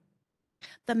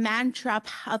 The mantra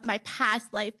of my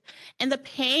past life and the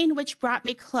pain which brought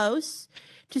me close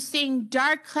to seeing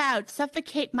dark clouds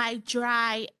suffocate my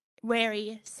dry,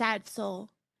 weary, sad soul.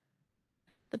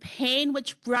 The pain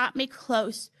which brought me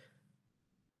close.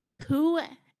 Who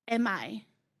am I?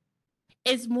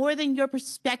 Is more than your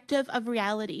perspective of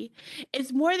reality,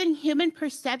 is more than human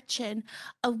perception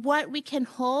of what we can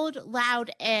hold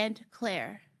loud and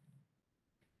clear.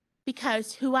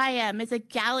 Because who I am is a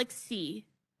galaxy.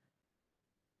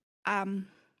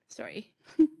 Sorry.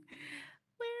 Where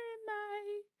am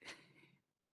I?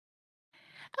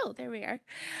 Oh, there we are.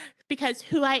 Because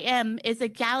who I am is a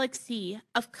galaxy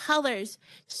of colors,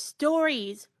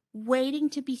 stories, waiting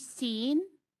to be seen,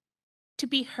 to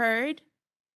be heard,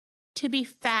 to be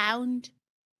found,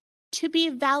 to be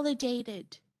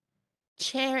validated,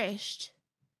 cherished,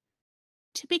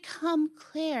 to become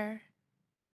clear.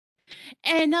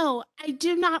 And no, I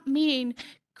do not mean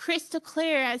crystal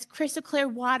clear as crystal clear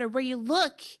water where you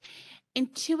look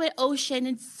into an ocean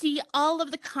and see all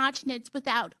of the continents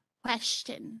without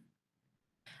question.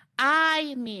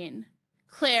 I mean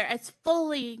clear as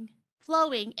flowing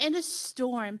in a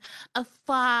storm of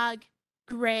fog,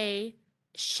 gray,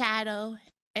 shadow,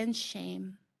 and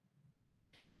shame.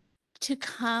 To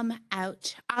come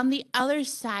out on the other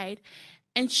side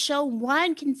and show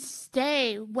one can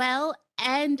stay well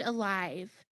and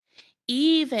alive,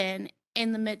 even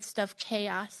in the midst of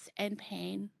chaos and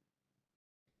pain.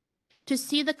 To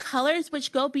see the colors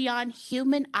which go beyond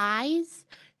human eyes,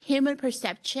 human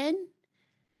perception,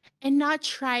 and not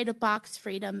try to box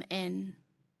freedom in.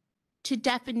 To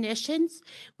definitions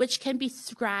which can be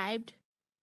described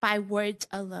by words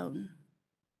alone.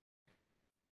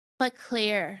 But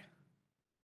clear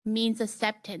means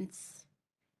acceptance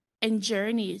and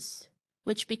journeys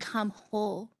which become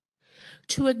whole.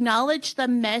 To acknowledge the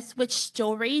mess which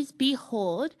stories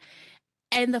behold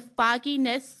and the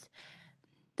fogginess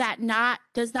that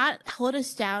does not hold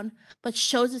us down, but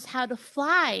shows us how to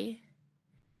fly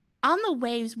on the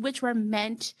waves which were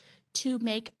meant to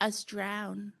make us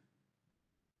drown.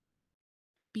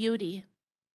 Beauty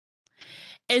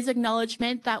is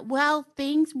acknowledgement that, well,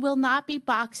 things will not be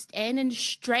boxed in and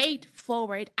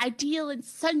straightforward, ideal and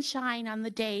sunshine on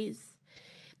the days.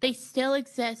 They still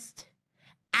exist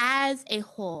as a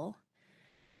whole.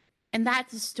 And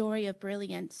that's a story of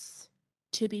brilliance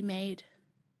to be made.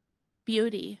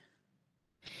 Beauty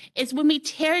is when we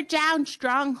tear down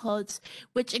strongholds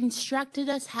which instructed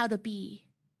us how to be.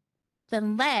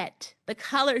 Then let the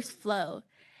colors flow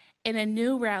in a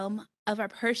new realm of our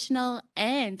personal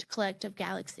and collective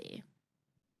galaxy.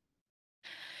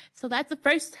 So that's the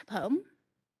first poem.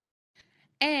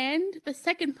 And the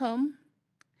second poem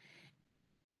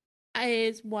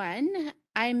is one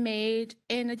I made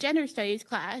in a gender studies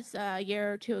class a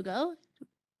year or two ago,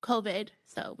 COVID,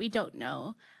 so we don't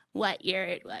know what year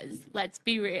it was. Let's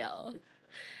be real.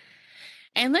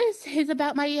 And this is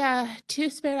about my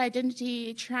two-spirit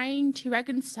identity, trying to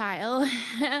reconcile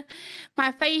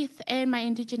my faith and my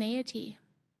indigeneity.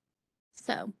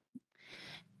 So,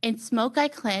 in smoke I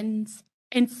cleanse,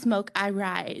 in smoke I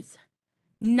rise,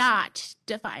 not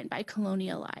defined by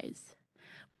colonial lies.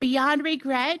 Beyond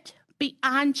regret,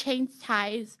 beyond chain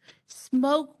ties,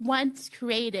 smoke once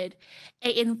created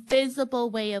an invisible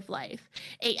way of life,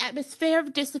 an atmosphere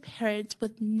of disappearance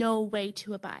with no way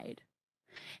to abide.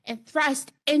 And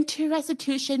thrust into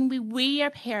restitution, we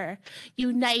reappear,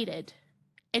 united.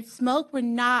 In smoke, we're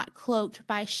not cloaked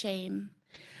by shame,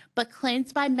 but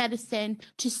cleansed by medicine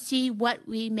to see what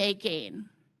we may gain.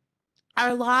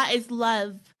 Our law is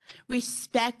love,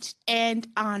 respect, and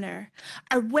honor.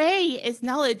 Our way is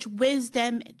knowledge,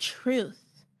 wisdom,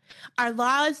 truth. Our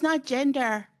law is not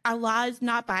gender. Our law is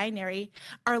not binary.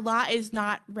 Our law is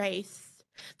not race.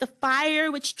 The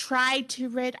fire which tried to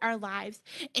rid our lives,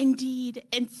 indeed,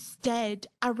 instead,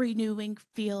 a renewing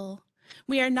fuel.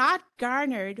 We are not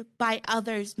garnered by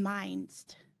others' minds.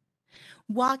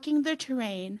 Walking the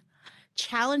terrain,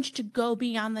 challenged to go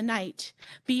beyond the night,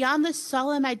 beyond the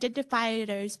solemn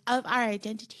identifiers of our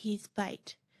identities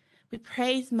fight. We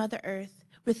praise Mother Earth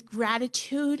with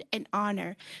gratitude and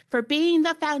honor for being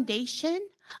the foundation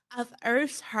of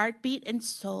Earth's heartbeat and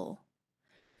soul.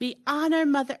 We honor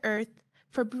Mother Earth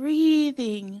for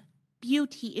breathing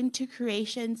beauty into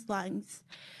creation's lungs,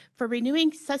 for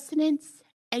renewing sustenance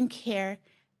and care,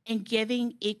 and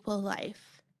giving equal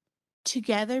life.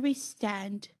 Together we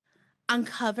stand,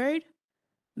 uncovered,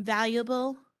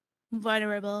 valuable,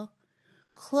 vulnerable,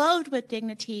 clothed with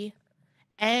dignity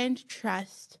and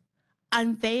trust,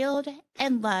 unveiled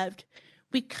and loved.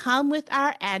 We come with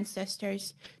our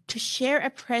ancestors to share a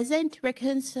present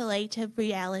reconciliative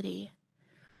reality.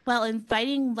 While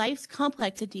inviting life's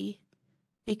complexity,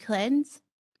 we cleanse,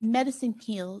 medicine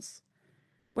heals.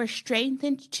 We're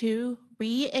strengthened to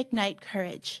reignite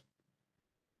courage.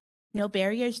 No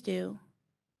barriers do.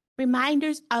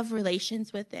 Reminders of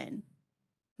relations within.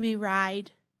 We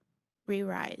ride, we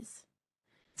rise.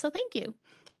 So thank you.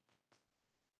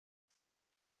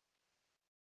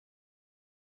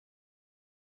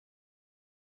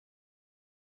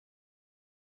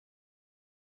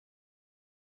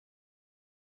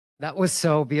 That was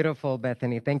so beautiful,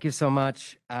 Bethany. Thank you so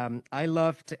much. I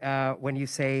loved when you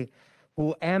say,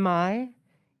 "Who am I?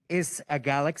 Is a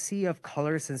galaxy of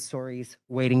colors and stories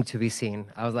waiting to be seen."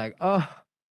 I was like, oh.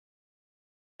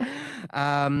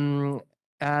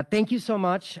 Thank you so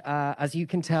much. As you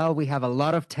can tell, we have a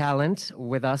lot of talent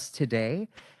with us today.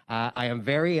 I am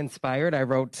very inspired. I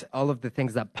wrote all of the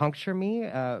things that puncture me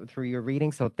through your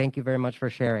reading, so thank you very much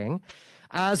for sharing.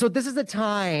 So this is the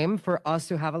time for us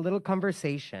to have a little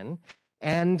conversation.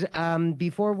 And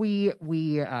before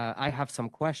I have some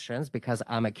questions because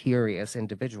I'm a curious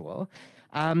individual.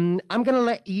 I'm going to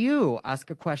let you ask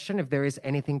a question if there is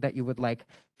anything that you would like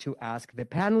to ask the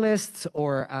panelists,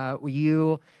 or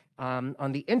you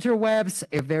on the interwebs,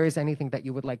 if there is anything that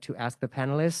you would like to ask the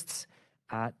panelists.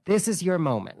 This is your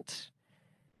moment.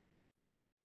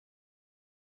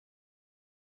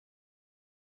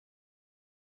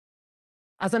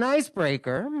 As an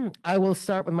icebreaker, I will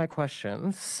start with my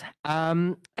questions.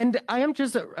 And I am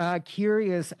just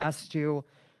curious as to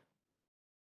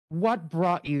what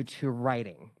brought you to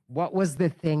writing? What was the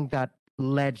thing that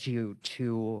led you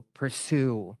to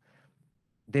pursue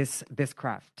this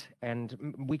craft?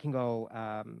 And we can go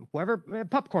whoever,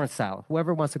 popcorn style,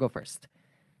 whoever wants to go first.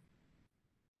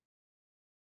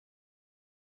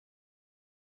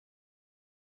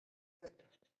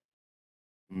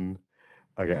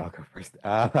 Okay, I'll go first.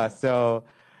 So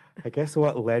I guess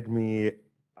what led me,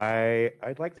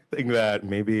 I'd like to think that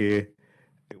maybe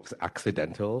it was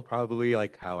accidental, probably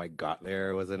like how I got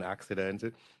there was an accident.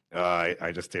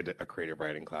 I just did a creative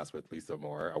writing class with Lisa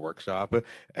Moore, a workshop,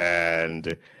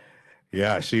 and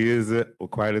yeah, she is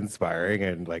quite inspiring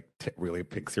and like really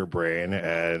picks your brain.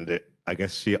 And I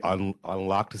guess she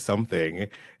unlocked something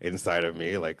inside of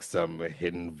me, like some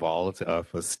hidden vault of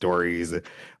stories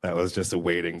that was just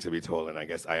waiting to be told. And I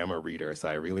guess I am a reader, so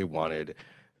I really wanted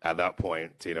at that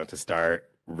point, to start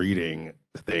reading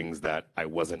things that I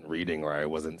wasn't reading or I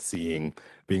wasn't seeing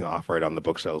being offered on the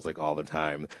bookshelves like all the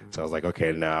time. So I was like,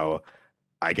 okay, now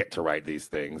I get to write these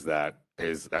things that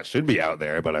should be out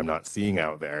there, but I'm not seeing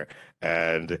out there.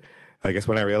 And I guess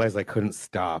when I realized I couldn't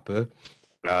stop,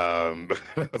 I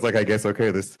was like, I guess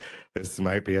okay, this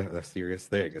might be a serious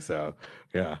thing. So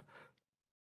yeah.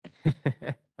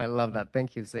 I love that.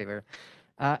 Thank you, Xavier.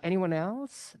 Anyone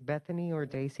else? Bethany or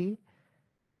Daisy?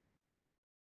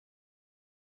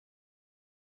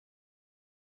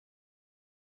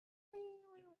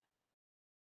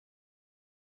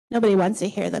 Nobody wants to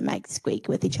hear the mic squeak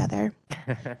with each other.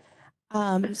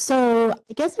 So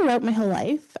I guess I wrote my whole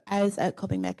life as a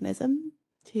coping mechanism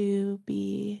to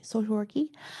be social worky.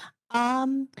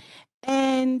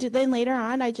 And then later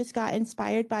on, I just got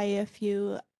inspired by a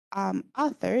few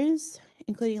authors,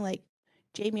 including like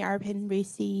Jamie Arpin,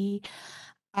 Racy,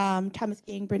 Thomas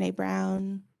King, Brene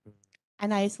Brown,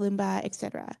 Anais Limba,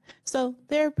 etc. So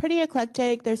they're pretty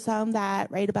eclectic. There's some that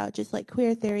write about just like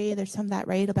queer theory. There's some that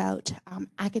write about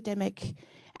academic,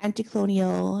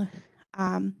 anti-colonial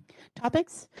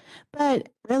topics. But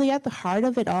really at the heart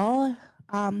of it all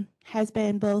has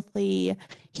been both the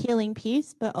healing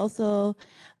piece, but also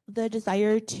the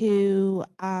desire to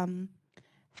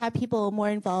have people more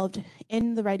involved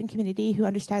in the writing community who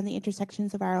understand the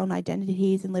intersections of our own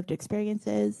identities and lived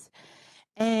experiences.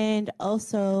 And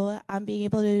also being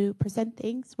able to present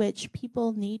things which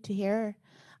people need to hear.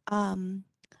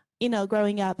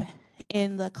 Growing up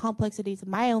in the complexities of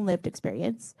my own lived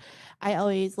experience, I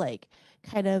always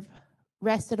kind of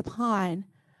rested upon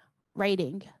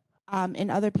writing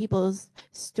in other people's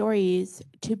stories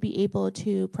to be able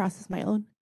to process my own.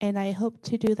 And I hope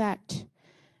to do that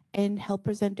and help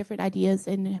present different ideas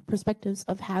and perspectives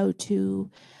of how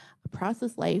to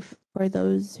process life for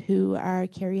those who are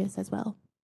curious as well.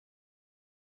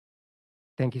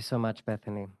 Thank you so much,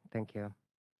 Bethany. Thank you.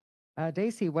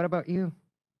 Daisy, what about you?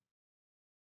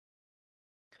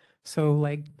 So,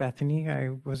 like Bethany,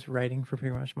 I was writing for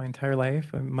pretty much my entire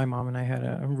life. My mom and I had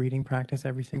a reading practice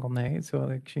every single night. So,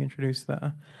 like, she introduced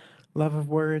the love of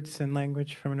words and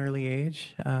language from an early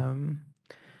age.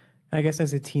 I guess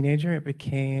as a teenager, it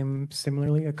became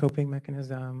similarly a coping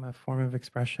mechanism, a form of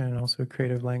expression, and also a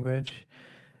creative language.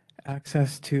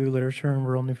 Access to literature in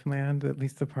rural Newfoundland, at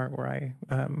least the part where I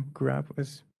grew up,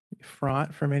 was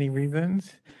fraught for many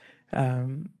reasons.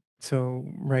 So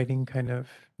writing kind of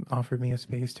offered me a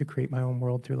space to create my own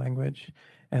world through language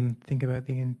and think about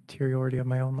the interiority of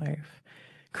my own life.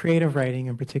 Creative writing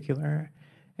in particular.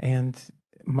 And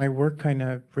my work kind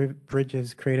of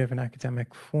bridges creative and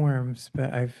academic forms,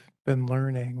 but I've been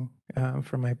learning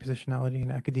from my positionality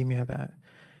in academia that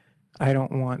I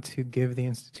don't want to give the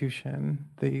institution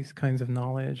these kinds of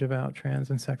knowledge about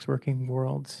trans and sex working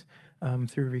worlds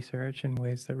through research in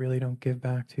ways that really don't give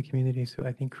back to communities. So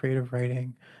I think creative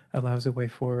writing allows a way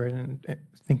forward, and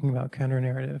thinking about counter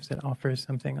narratives, it offers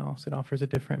something else. It offers a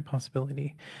different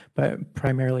possibility, but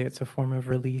primarily it's a form of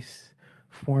release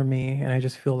for me. And I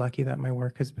just feel lucky that my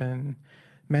work has been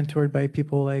mentored by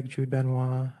people like Jude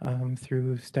Benoit,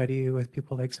 through study with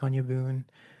people like Sonia Boone,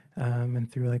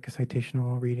 and through like a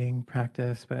citational reading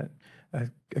practice, but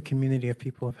a community of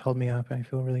people have held me up, and I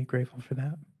feel really grateful for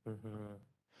that.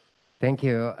 Thank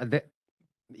you.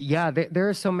 Yeah, there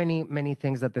are so many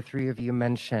things that the three of you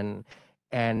mention,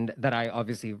 and that I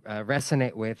obviously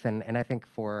resonate with, and I think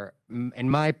in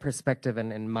my perspective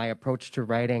and in my approach to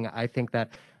writing, I think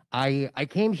that I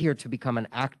came here to become an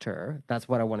actor. That's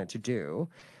what I wanted to do,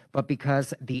 but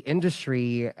because the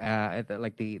industry,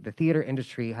 like the theater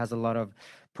industry, has a lot of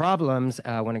problems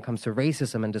when it comes to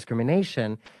racism and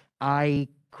discrimination, I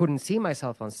couldn't see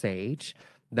myself on stage.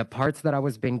 The parts that I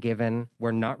was being given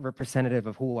were not representative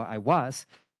of who I was.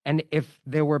 And if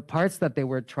there were parts that they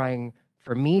were trying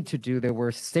for me to do, there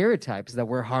were stereotypes that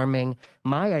were harming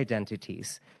my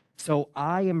identities. So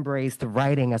I embraced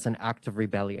writing as an act of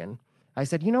rebellion. I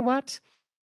said, you know what?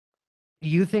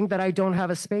 You think that I don't have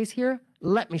a space here?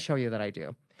 Let me show you that I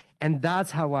do. And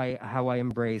that's how I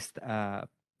embraced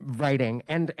writing.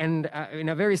 And in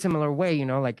a very similar way, you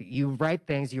know, like you write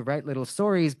things, you write little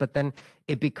stories, but then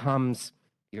it becomes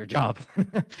your job,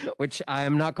 which I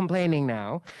am not complaining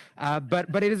now.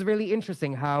 But it is really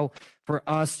interesting how for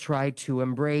us try to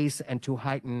embrace and to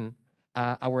heighten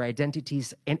our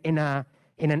identities in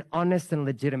an honest and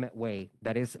legitimate way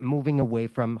that is moving away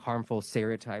from harmful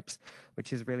stereotypes,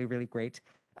 which is really, really great.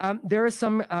 There are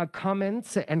some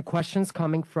comments and questions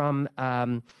coming from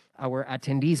our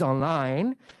attendees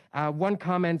online. One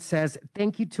comment says,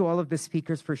 thank you to all of the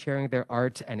speakers for sharing their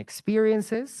art and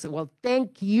experiences. Well,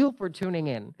 thank you for tuning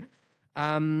in.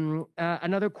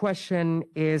 Another question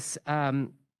is,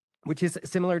 which is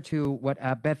similar to what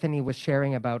Bethany was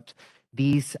sharing about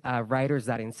these writers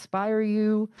that inspire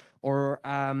you, or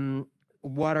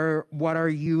what are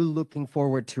you looking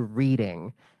forward to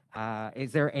reading?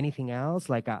 Is there anything else,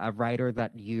 like a writer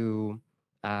that you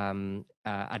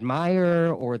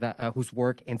admire, or that whose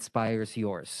work inspires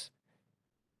yours?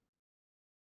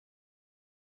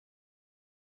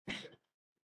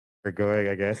 We're going,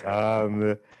 I guess.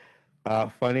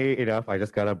 Funny enough, I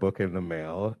just got a book in the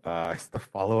mail. It's the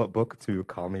follow-up book to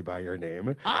Call Me by Your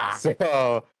Name. So,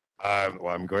 well,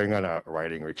 I'm going on a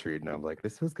writing retreat, and I'm like,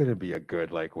 this was gonna be a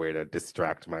good like way to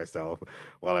distract myself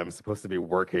while I'm supposed to be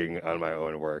working on my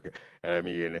own work. And I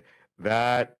mean,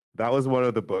 that was one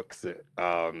of the books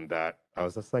that I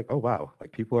was just like, oh wow,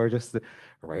 like people are just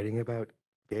writing about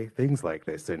gay things like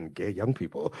this and gay young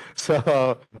people.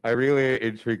 So I'm really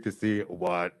intrigued to see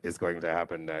what is going to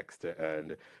happen next,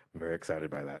 and I'm very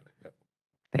excited by that. Yep.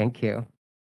 Thank you.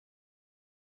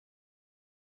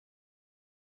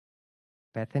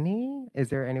 Bethany, is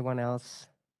there anyone else?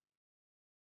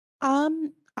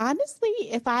 Honestly,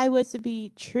 if I was to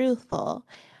be truthful,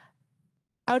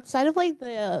 outside of like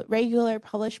the regular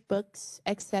published books,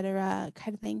 etc.,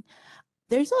 kind of thing,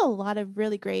 there's a lot of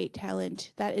really great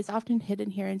talent that is often hidden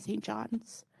here in St.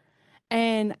 John's.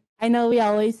 And I know we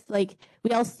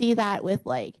all see that with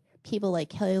like people like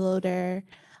Kelly Loader,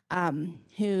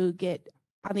 who get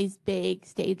on these big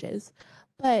stages.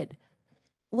 But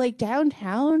like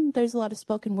downtown, there's a lot of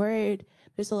spoken word.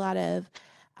 There's a lot of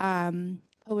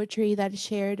poetry that is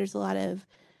shared. There's a lot of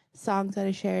songs that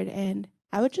are shared. And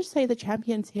I would just say the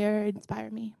champions here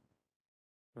inspire me.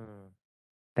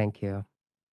 Thank you.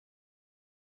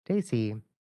 Daisy.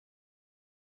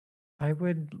 I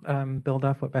would build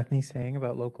off what Bethany's saying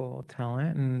about local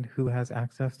talent and who has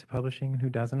access to publishing and who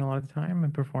doesn't a lot of the time,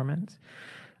 and performance.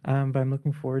 But I'm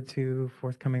looking forward to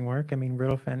forthcoming work. I mean,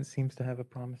 Riddle Fence seems to have a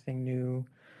promising new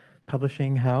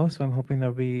publishing house, so I'm hoping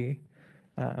there'll be,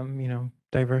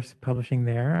 diverse publishing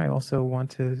there. I also want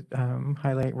to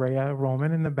highlight Rhea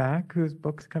Roman in the back, whose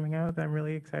book's coming out that I'm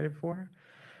really excited for.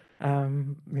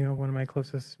 One of my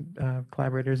closest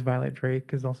collaborators, Violet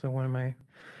Drake, is also one of my.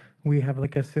 We have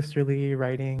like a sisterly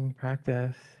writing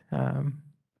practice.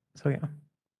 So yeah.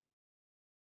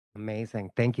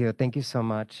 Amazing. Thank you. Thank you so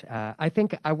much. I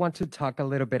think I want to talk a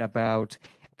little bit about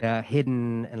the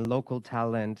hidden and local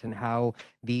talent and how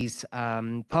these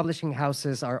publishing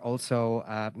houses are also,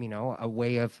 a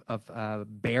way of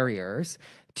barriers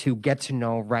to get to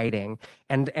know writing.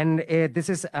 And this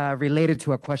is related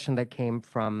to a question that came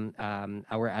from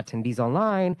our attendees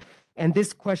online. And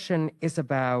this question is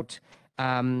about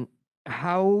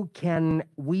how can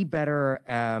we better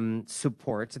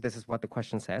support, this is what the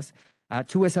question says,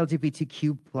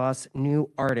 2SLGBTQ plus new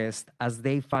artists as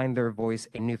they find their voice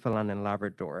in Newfoundland and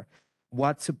Labrador?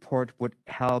 What support would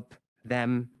help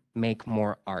them make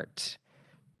more art?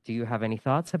 Do you have any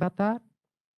thoughts about that?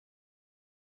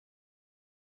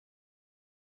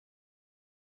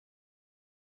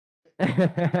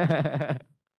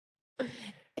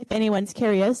 If anyone's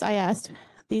curious, I asked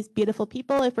these beautiful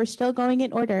people if we're still going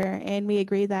in order, and we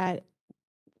agree that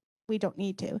we don't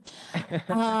need to.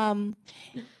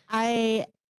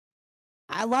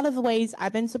 A lot of the ways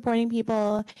I've been supporting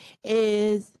people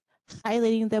is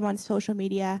highlighting them on social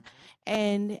media,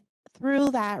 and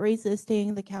through that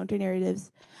resisting the counter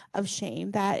narratives of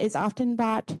shame that is often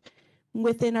brought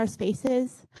within our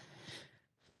spaces.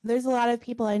 There's a lot of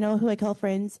people I know who I call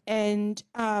friends, and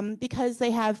because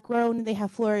they have grown, they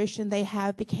have flourished, and they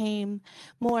have became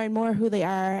more and more who they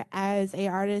are as a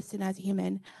artist and as a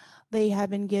human, they have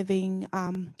been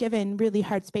given really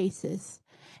hard spaces.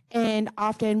 And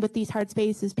often with these hard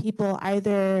spaces, people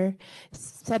either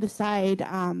set aside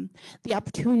the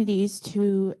opportunities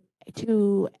to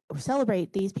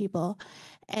celebrate these people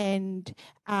and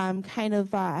kind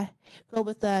of go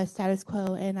with the status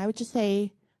quo. And I would just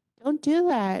say, don't do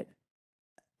that.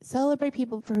 Celebrate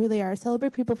people for who they are.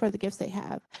 Celebrate people for the gifts they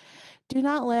have. Do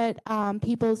not let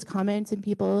people's comments and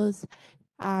people's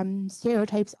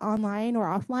stereotypes online or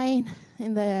offline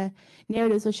and the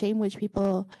narratives of shame which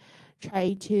people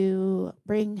try to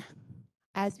bring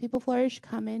as people flourish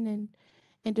come in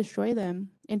and destroy them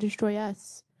and destroy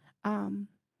us.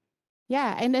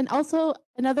 Yeah, and then also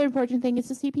another important thing is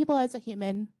to see people as a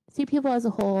human, see people as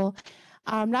a whole,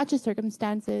 not just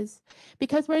circumstances.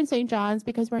 Because we're in St. John's,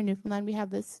 because we're in Newfoundland, we have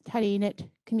this tiny knit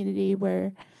community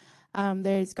where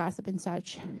there's gossip and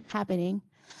such happening.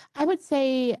 I would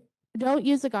say don't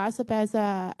use the gossip as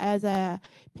a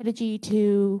pedagogy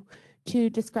to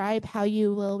describe how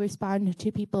you will respond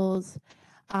to people's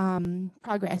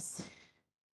progress.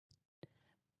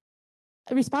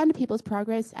 Respond to people's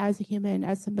progress as a human,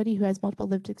 as somebody who has multiple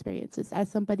lived experiences, as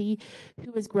somebody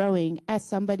who is growing, as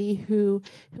somebody who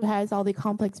has all the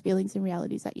complex feelings and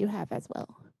realities that you have as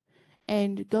well.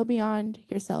 And go beyond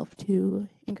yourself to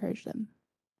encourage them.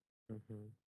 Mm-hmm.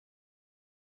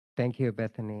 Thank you,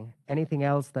 Bethany. Anything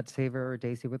else that Xavier or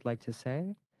Daisy would like to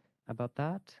say about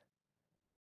that?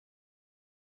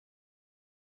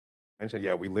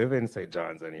 Yeah, we live in St.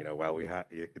 John's, and while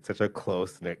it's such a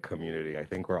close-knit community, I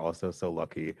think we're also so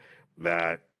lucky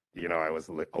that I was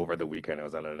over the weekend, I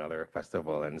was at another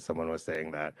festival, and someone was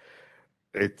saying that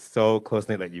it's so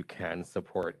close-knit that you can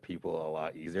support people a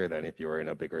lot easier than if you were in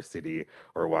a bigger city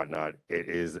or whatnot. It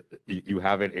is, you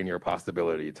have it in your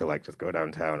possibility to just go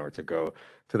downtown or to go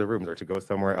to the rooms or to go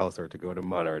somewhere else or to go to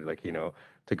MUN or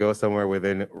to go somewhere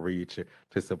within reach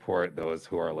to support those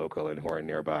who are local and who are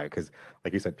nearby. Because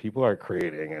like you said, people are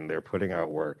creating and they're putting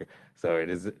out work. So it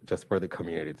is just for the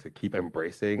community to keep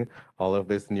embracing all of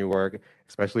this new work,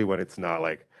 especially when it's not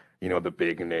the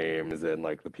big names and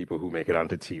the people who make it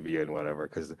onto TV and whatever,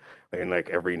 because in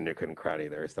every nook and cranny,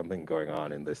 there's something going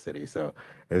on in this city. So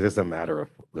it's just a matter of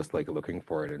just looking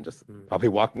for it and just probably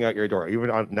walking out your door. Even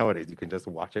nowadays, you can just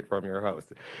watch it from your house.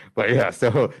 But yeah,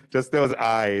 so just those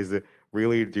eyes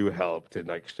really do help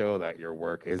to show that your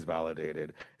work is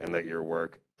validated and that your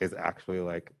work is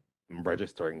actually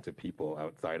registering to people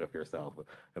outside of yourself.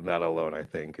 And that alone, I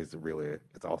think, it's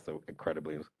also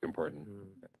incredibly important.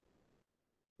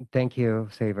 Thank you,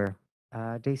 Xavier.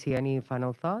 Daisy, any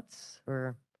final thoughts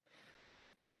or?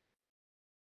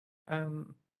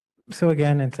 So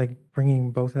again, it's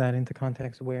bringing both of that into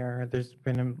context where there's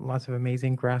been lots of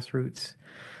amazing grassroots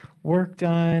work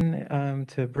done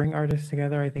to bring artists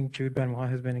together. I think Jude Benoit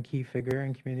has been a key figure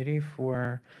in community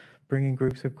for bringing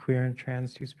groups of queer and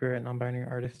trans, two-spirit, and non-binary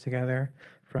artists together,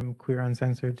 from Queer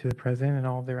Uncensored to the present and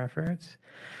all of their efforts.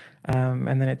 And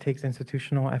then it takes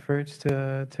institutional efforts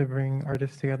to bring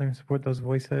artists together and support those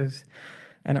voices.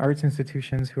 and arts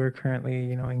institutions who are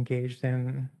currently, engaged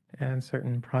in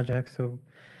certain projects. So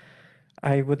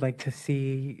I would like to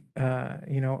see,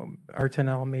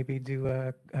 RTNL maybe do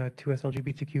a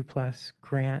 2SLGBTQ plus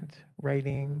grant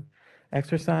writing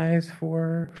exercise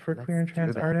for queer and Let's do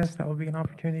trans that. artists. That would be an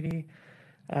opportunity.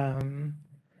 And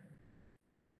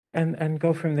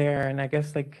go from there. And I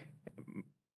guess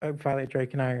Violet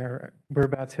Drake and we're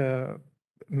about to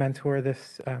mentor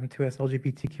this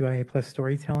 2SLGBTQIA plus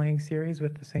storytelling series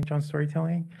with the St. John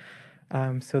Storytelling.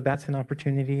 So that's an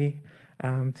opportunity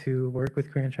to work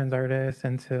with queer and trans artists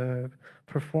and to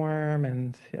perform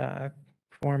and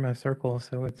form a circle.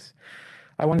 So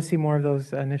I want to see more of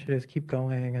those initiatives keep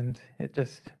going, and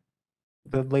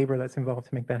the labor that's involved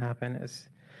to make that happen is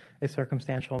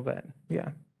circumstantial, but yeah,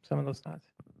 some of those thoughts.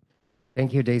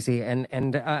 Thank you, Daisy.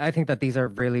 And I think that these are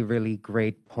really, really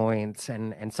great points.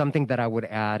 And something that I would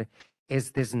add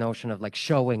is this notion of like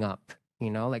showing up,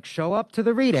 like show up to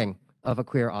the reading of a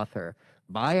queer author,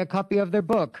 buy a copy of their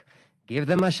book, give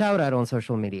them a shout out on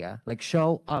social media, like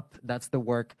show up. That's the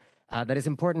work that is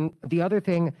important. The other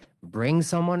thing, bring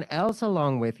someone else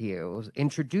along with you,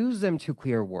 introduce them to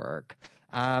queer work.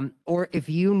 Or if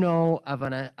you know of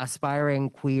an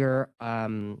aspiring queer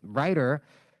writer,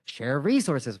 share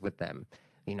resources with them,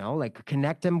 like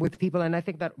connect them with people. And I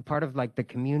think that part of like the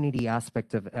community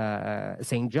aspect of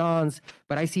St. John's,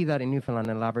 but I see that in Newfoundland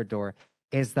and Labrador,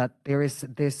 is that there is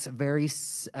this very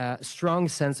strong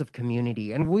sense of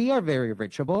community. And we are very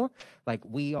reachable. Like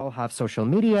we all have social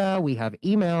media, we have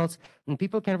emails, and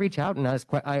people can reach out and ask.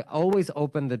 I always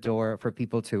open the door for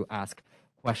people to ask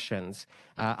questions.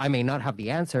 I may not have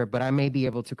the answer, but I may be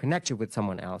able to connect you with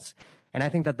someone else. And I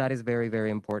think that that is very,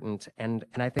 very important. And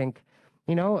I think,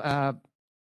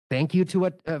 thank you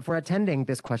for attending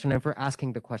this question and for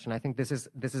asking the question. I think this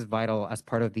is vital as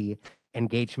part of the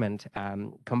engagement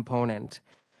component.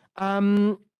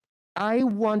 I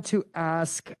want to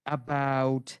ask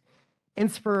about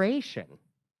inspiration.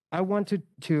 I want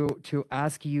to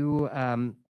ask you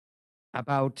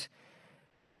about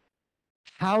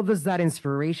how does that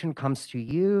inspiration comes to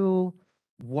you?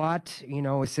 What,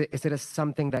 is it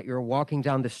something that you're walking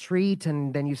down the street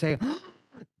and then you say, oh,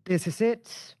 this is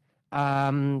it?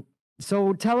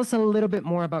 So tell us a little bit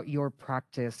more about your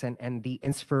practice and the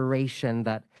inspiration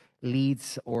that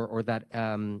leads or that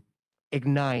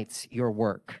ignites your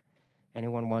work.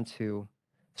 Anyone want to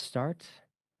start?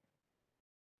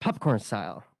 Popcorn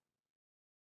style.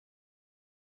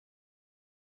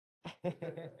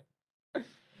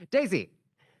 Daisy.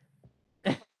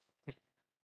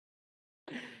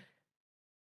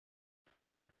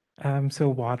 So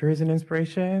water is an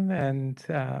inspiration, and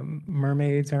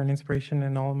mermaids are an inspiration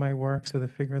in all of my work. So the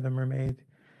figure of the mermaid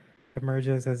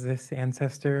emerges as this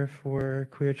ancestor for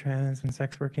queer, trans, and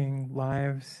sex working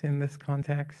lives in this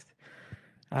context.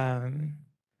 And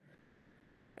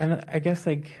I guess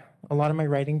a lot of my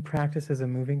writing practice is a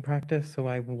moving practice. So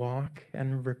I walk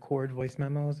and record voice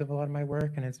memos of a lot of my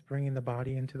work, and it's bringing the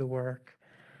body into the work,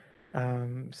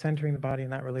 centering the body in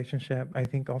that relationship. I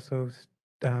think also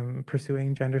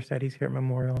pursuing gender studies here at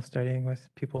Memorial, studying with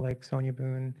people like Sonia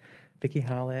Boone, Vicki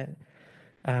Howlett,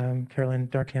 Carolyn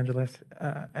Darkangelis,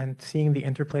 and seeing the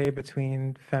interplay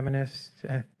between feminist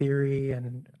theory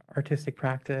and artistic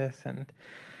practice. And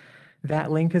that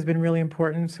link has been really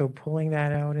important. So pulling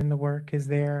that out in the work is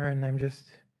there. And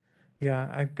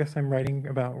I guess I'm writing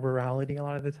about rurality a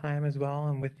lot of the time as well,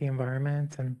 and with the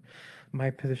environment and my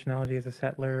positionality as a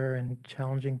settler and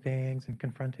challenging things and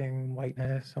confronting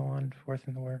whiteness, so on and forth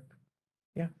in the work.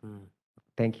 Yeah.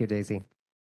 Thank you, Daisy.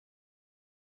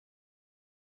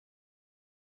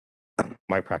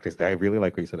 My practice, I really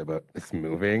like what you said about this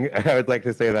moving. I would like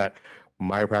to say that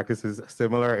my practice is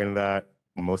similar in that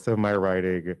most of my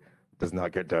writing does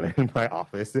not get done in my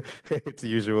office. It's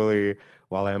usually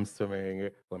while I'm swimming,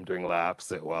 while I'm doing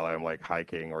laps, while I'm like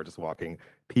hiking or just walking.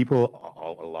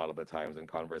 People, a lot of the times in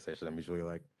conversation, I'm usually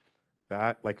like,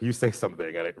 that, like you say something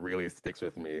and it really sticks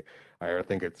with me. I either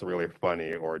think it's really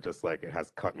funny or just like it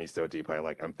has cut me so deep.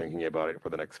 I'm thinking about it for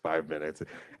the next 5 minutes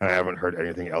and I haven't heard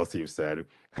anything else you've said.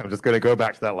 I'm just gonna go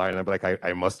back to that line and I'm like,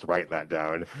 I must write that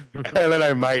down. And then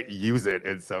I might use it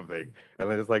in something and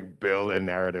then just like build a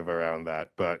narrative around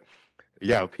that. But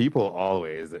yeah, people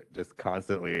always just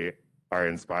constantly are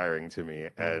inspiring to me.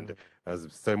 And as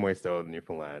same way so in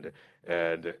Newfoundland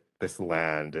and this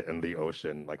land and the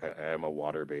ocean, like I am a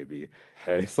water baby.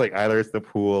 And it's like either it's the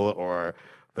pool or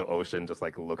the ocean, just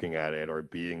like looking at it or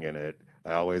being in it.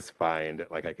 I always find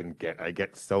like I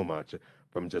get so much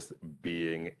from just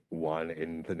being one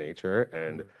in the nature.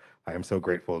 And I am so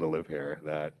grateful to live here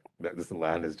that this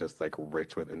land is just like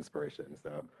rich with inspiration.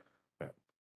 So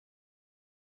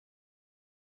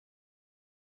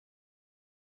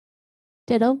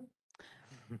Ditto.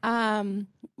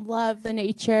 Love the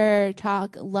nature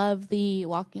talk, love the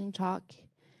walking talk.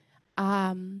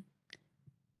 I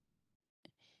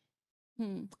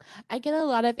get a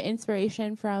lot of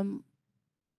inspiration from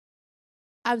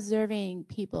observing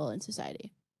people in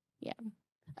society. Yeah.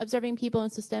 Observing people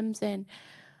and systems and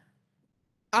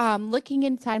looking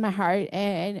inside my heart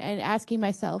and asking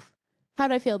myself, how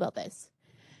do I feel about this?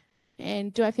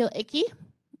 And do I feel icky?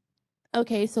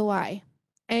 Okay, so why?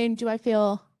 And do I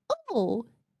feel, oh,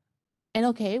 and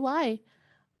okay, why?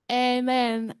 And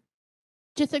then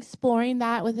just exploring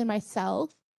that within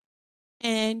myself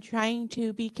and trying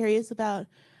to be curious about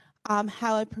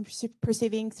how I'm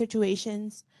perceiving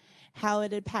situations, how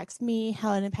it impacts me,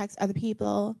 how it impacts other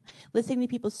people, listening to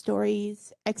people's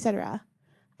stories, etc.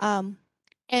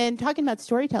 And talking about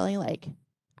storytelling, like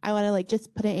I want to like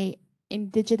just put a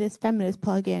indigenous feminist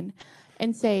plug in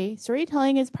and say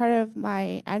storytelling is part of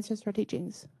my ancestral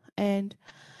teachings and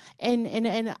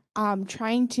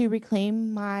trying to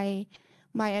reclaim my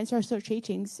ancestral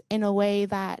teachings in a way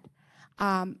that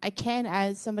I can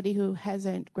as somebody who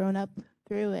hasn't grown up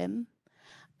through him.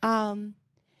 I'm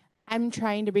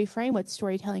trying to reframe what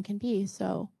storytelling can be.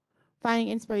 So finding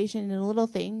inspiration in the little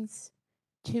things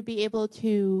to be able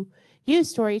to use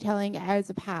storytelling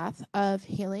as a path of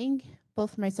healing,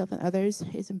 both for myself and others,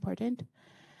 is important,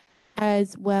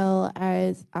 as well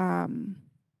as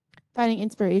finding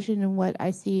inspiration in what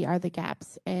I see are the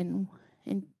gaps in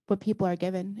what people are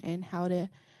given and how to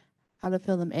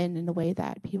fill them in a way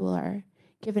that people are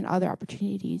given other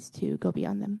opportunities to go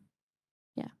beyond them.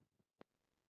 Yeah.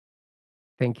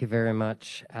 Thank you very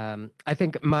much. I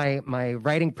think my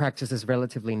writing practice is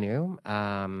relatively new.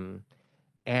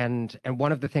 And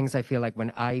one of the things I feel like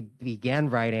when I began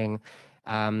writing,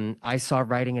 I saw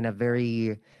writing in a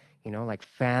very, like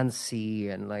fancy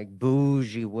and like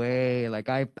bougie way. Like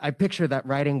I picture that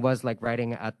writing was like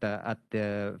writing at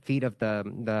the feet of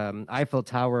the Eiffel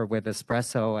Tower with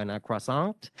espresso and a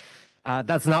croissant.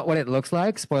 That's not what it looks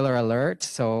like. Spoiler alert.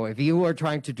 So if you are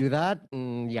trying to do that,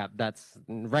 yeah, that's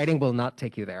writing will not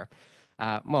take you there.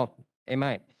 Well, it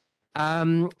might.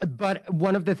 But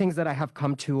one of the things that I have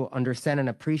come to understand and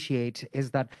appreciate is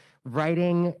that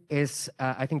writing is.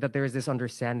 I think that there is this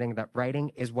understanding that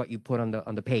writing is what you put on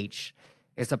the page.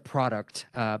 It's a product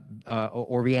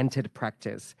oriented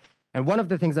practice. And one of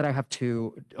the things that I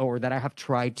have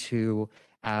tried to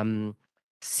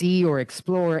see or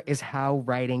explore is how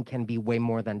writing can be way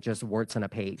more than just words on a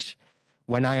page.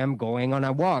 When I am going on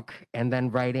a walk and then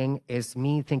writing is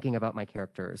me thinking about my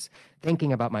characters,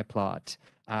 thinking about my plot,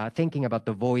 thinking about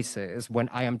the voices. When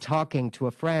I am talking to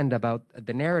a friend about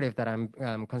the narrative that I'm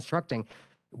constructing,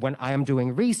 when I am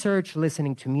doing research,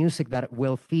 listening to music that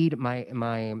will feed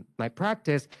my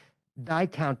practice, I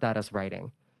count that as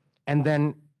writing. And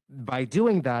then by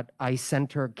doing that, I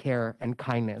center care and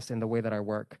kindness in the way that I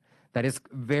work. That is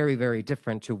very, very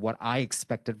different to what I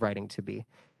expected writing to be.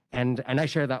 And I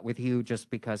share that with you just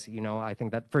because, I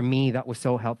think that for me, that was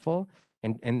so helpful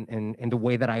in the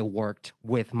way that I worked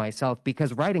with myself,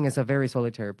 because writing is a very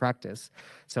solitary practice.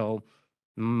 So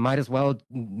might as well,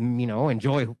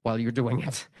 enjoy while you're doing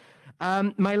it.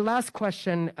 My last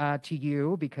question to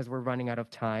you, because we're running out of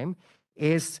time,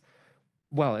 is,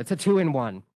 well, it's a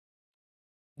 2-in-1.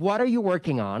 What are you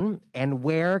working on, and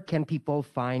where can people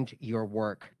find your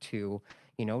work to,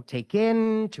 take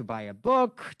in, to buy a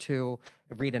book, to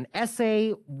read an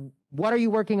essay? What are you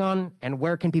working on, and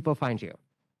where can people find you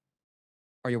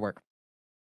or your work?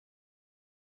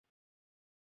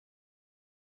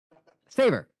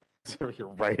 Saver. So you're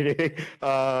writing.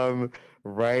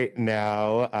 Right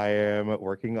now, I am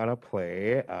working on a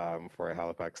play for a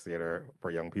Halifax theater for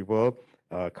young people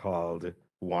called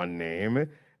One Name.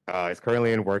 It's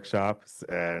currently in workshops,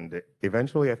 and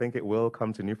eventually I think it will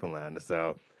come to Newfoundland.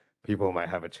 So people might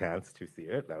have a chance to see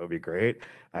it. That would be great.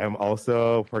 I am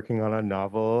also working on a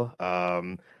novel.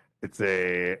 It's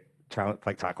a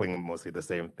like tackling mostly the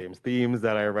same themes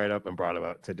that I write up and brought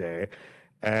about today.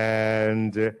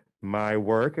 And my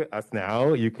work, Us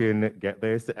Now, you can get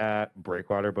this at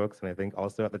Breakwater Books, and I think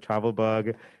also at the Travel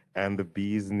Bug and the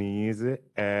Bee's Knees.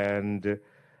 And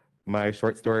my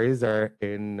short stories are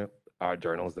in our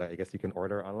journals that I guess you can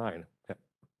order online. Yeah.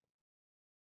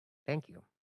 Thank you.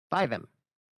 Buy them.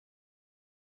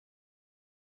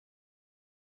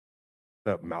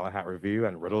 The Malahat Review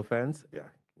and Riddle Fence. Yeah.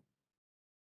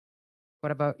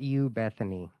 What about you,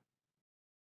 Bethany?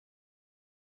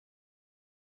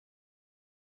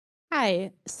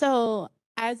 Hi. So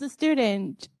as a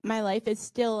student, my life is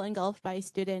still engulfed by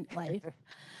student life.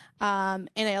 And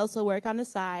I also work on the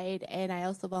side, and I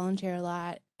also volunteer a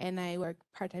lot, and I work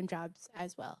part-time jobs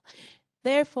as well.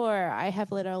 Therefore, I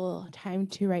have little time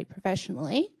to write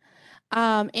professionally.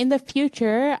 In the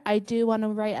future, I do want to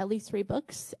write at least 3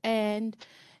 books, and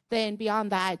then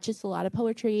beyond that, just a lot of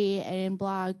poetry and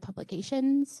blog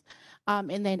publications,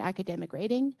 and then academic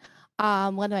writing.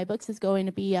 One of my books is going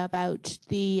to be about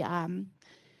the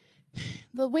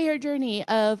weird journey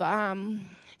of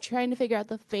trying to figure out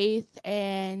the faith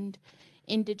and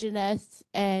indigenous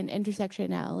and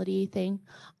intersectionality thing.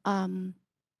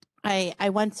 I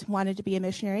once wanted to be a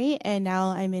missionary, and now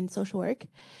I'm in social work.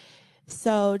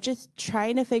 So just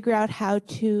trying to figure out how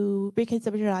to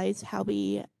reconceptualize how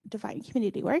we define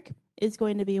community work is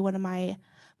going to be one of my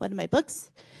books.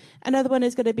 Another one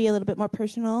is going to be a little bit more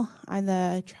personal on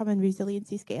the trauma and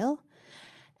resiliency scale.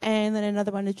 And then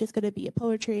another one is just going to be a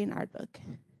poetry and art book.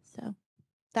 So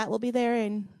that will be there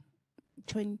in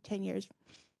 10 years.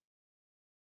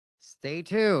 Stay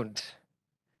tuned.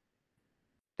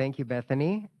 Thank you,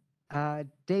 Bethany.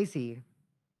 Daisy.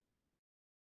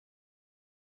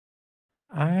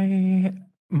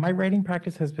 My writing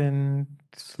practice has been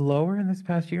slower in this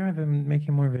past year. I've been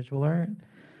making more visual art.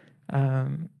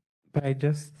 But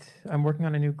I'm working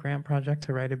on a new grant project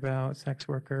to write about sex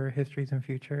worker histories and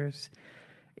futures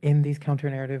in these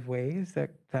counter-narrative ways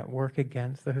that work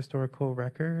against the historical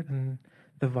record and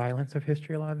the violence of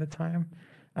history a lot of the time.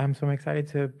 So I'm excited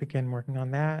to begin working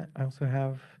on that. I also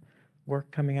have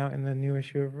work coming out in the new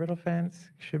issue of Riddle Fence,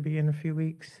 should be in a few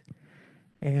weeks,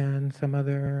 and some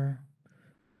other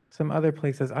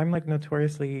places. I'm like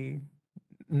notoriously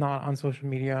not on social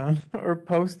media or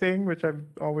posting, which I'm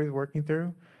always working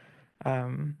through.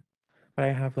 But I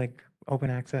have like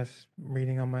open access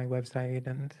reading on my website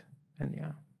and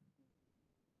yeah.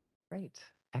 Great.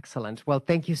 Excellent. Well,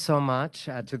 thank you so much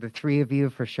to the 3 of you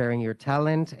for sharing your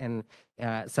talent and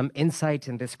some insight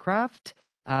in this craft.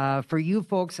 For you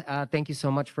folks, thank you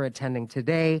so much for attending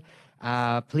today.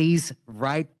 Please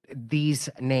write these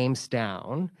names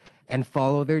down and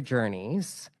follow their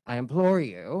journeys. I implore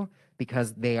you,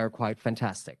 because they are quite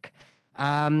fantastic.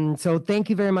 So thank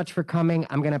you very much for coming.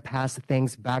 I'm going to pass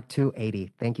things back to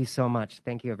Adi. Thank you so much.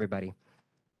 Thank you, everybody.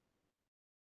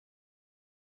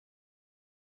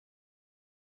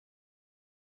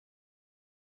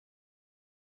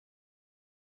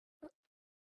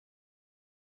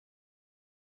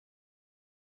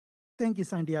 Thank you,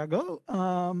 Santiago.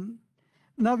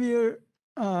 Now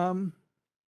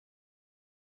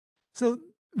so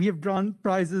we have drawn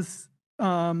prizes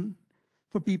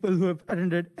for people who have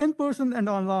attended in person and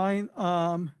online.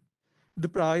 The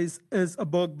prize is a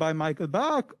book by Michael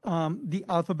Bach, The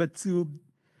Alphabet Soup,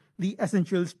 The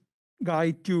Essentials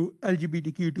Guide to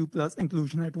LGBTQ2+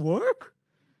 Inclusion at Work.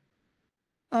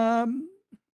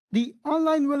 The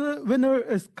online winner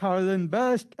is Carolyn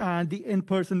Best, and the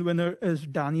in-person winner is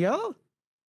Danielle.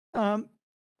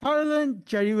 Carolyn,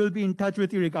 Jerry will be in touch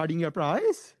with you regarding your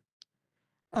prize.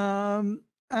 And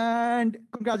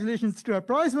congratulations to our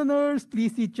prize winners.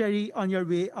 Please see Cherry on your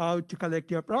way out to collect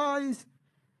your prize.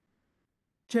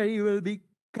 Cherry will be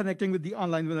connecting with the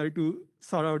online winner to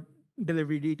sort out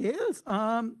delivery details.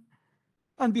 On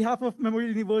behalf of Memorial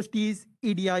University's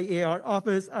EDIAR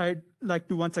office, I'd like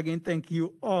to once again thank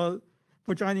you all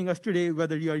for joining us today,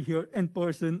 whether you're here in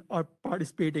person or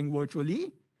participating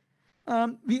virtually.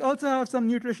 We also have some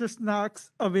nutritious snacks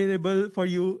available for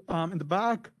you in the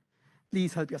back.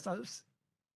 Please help yourselves.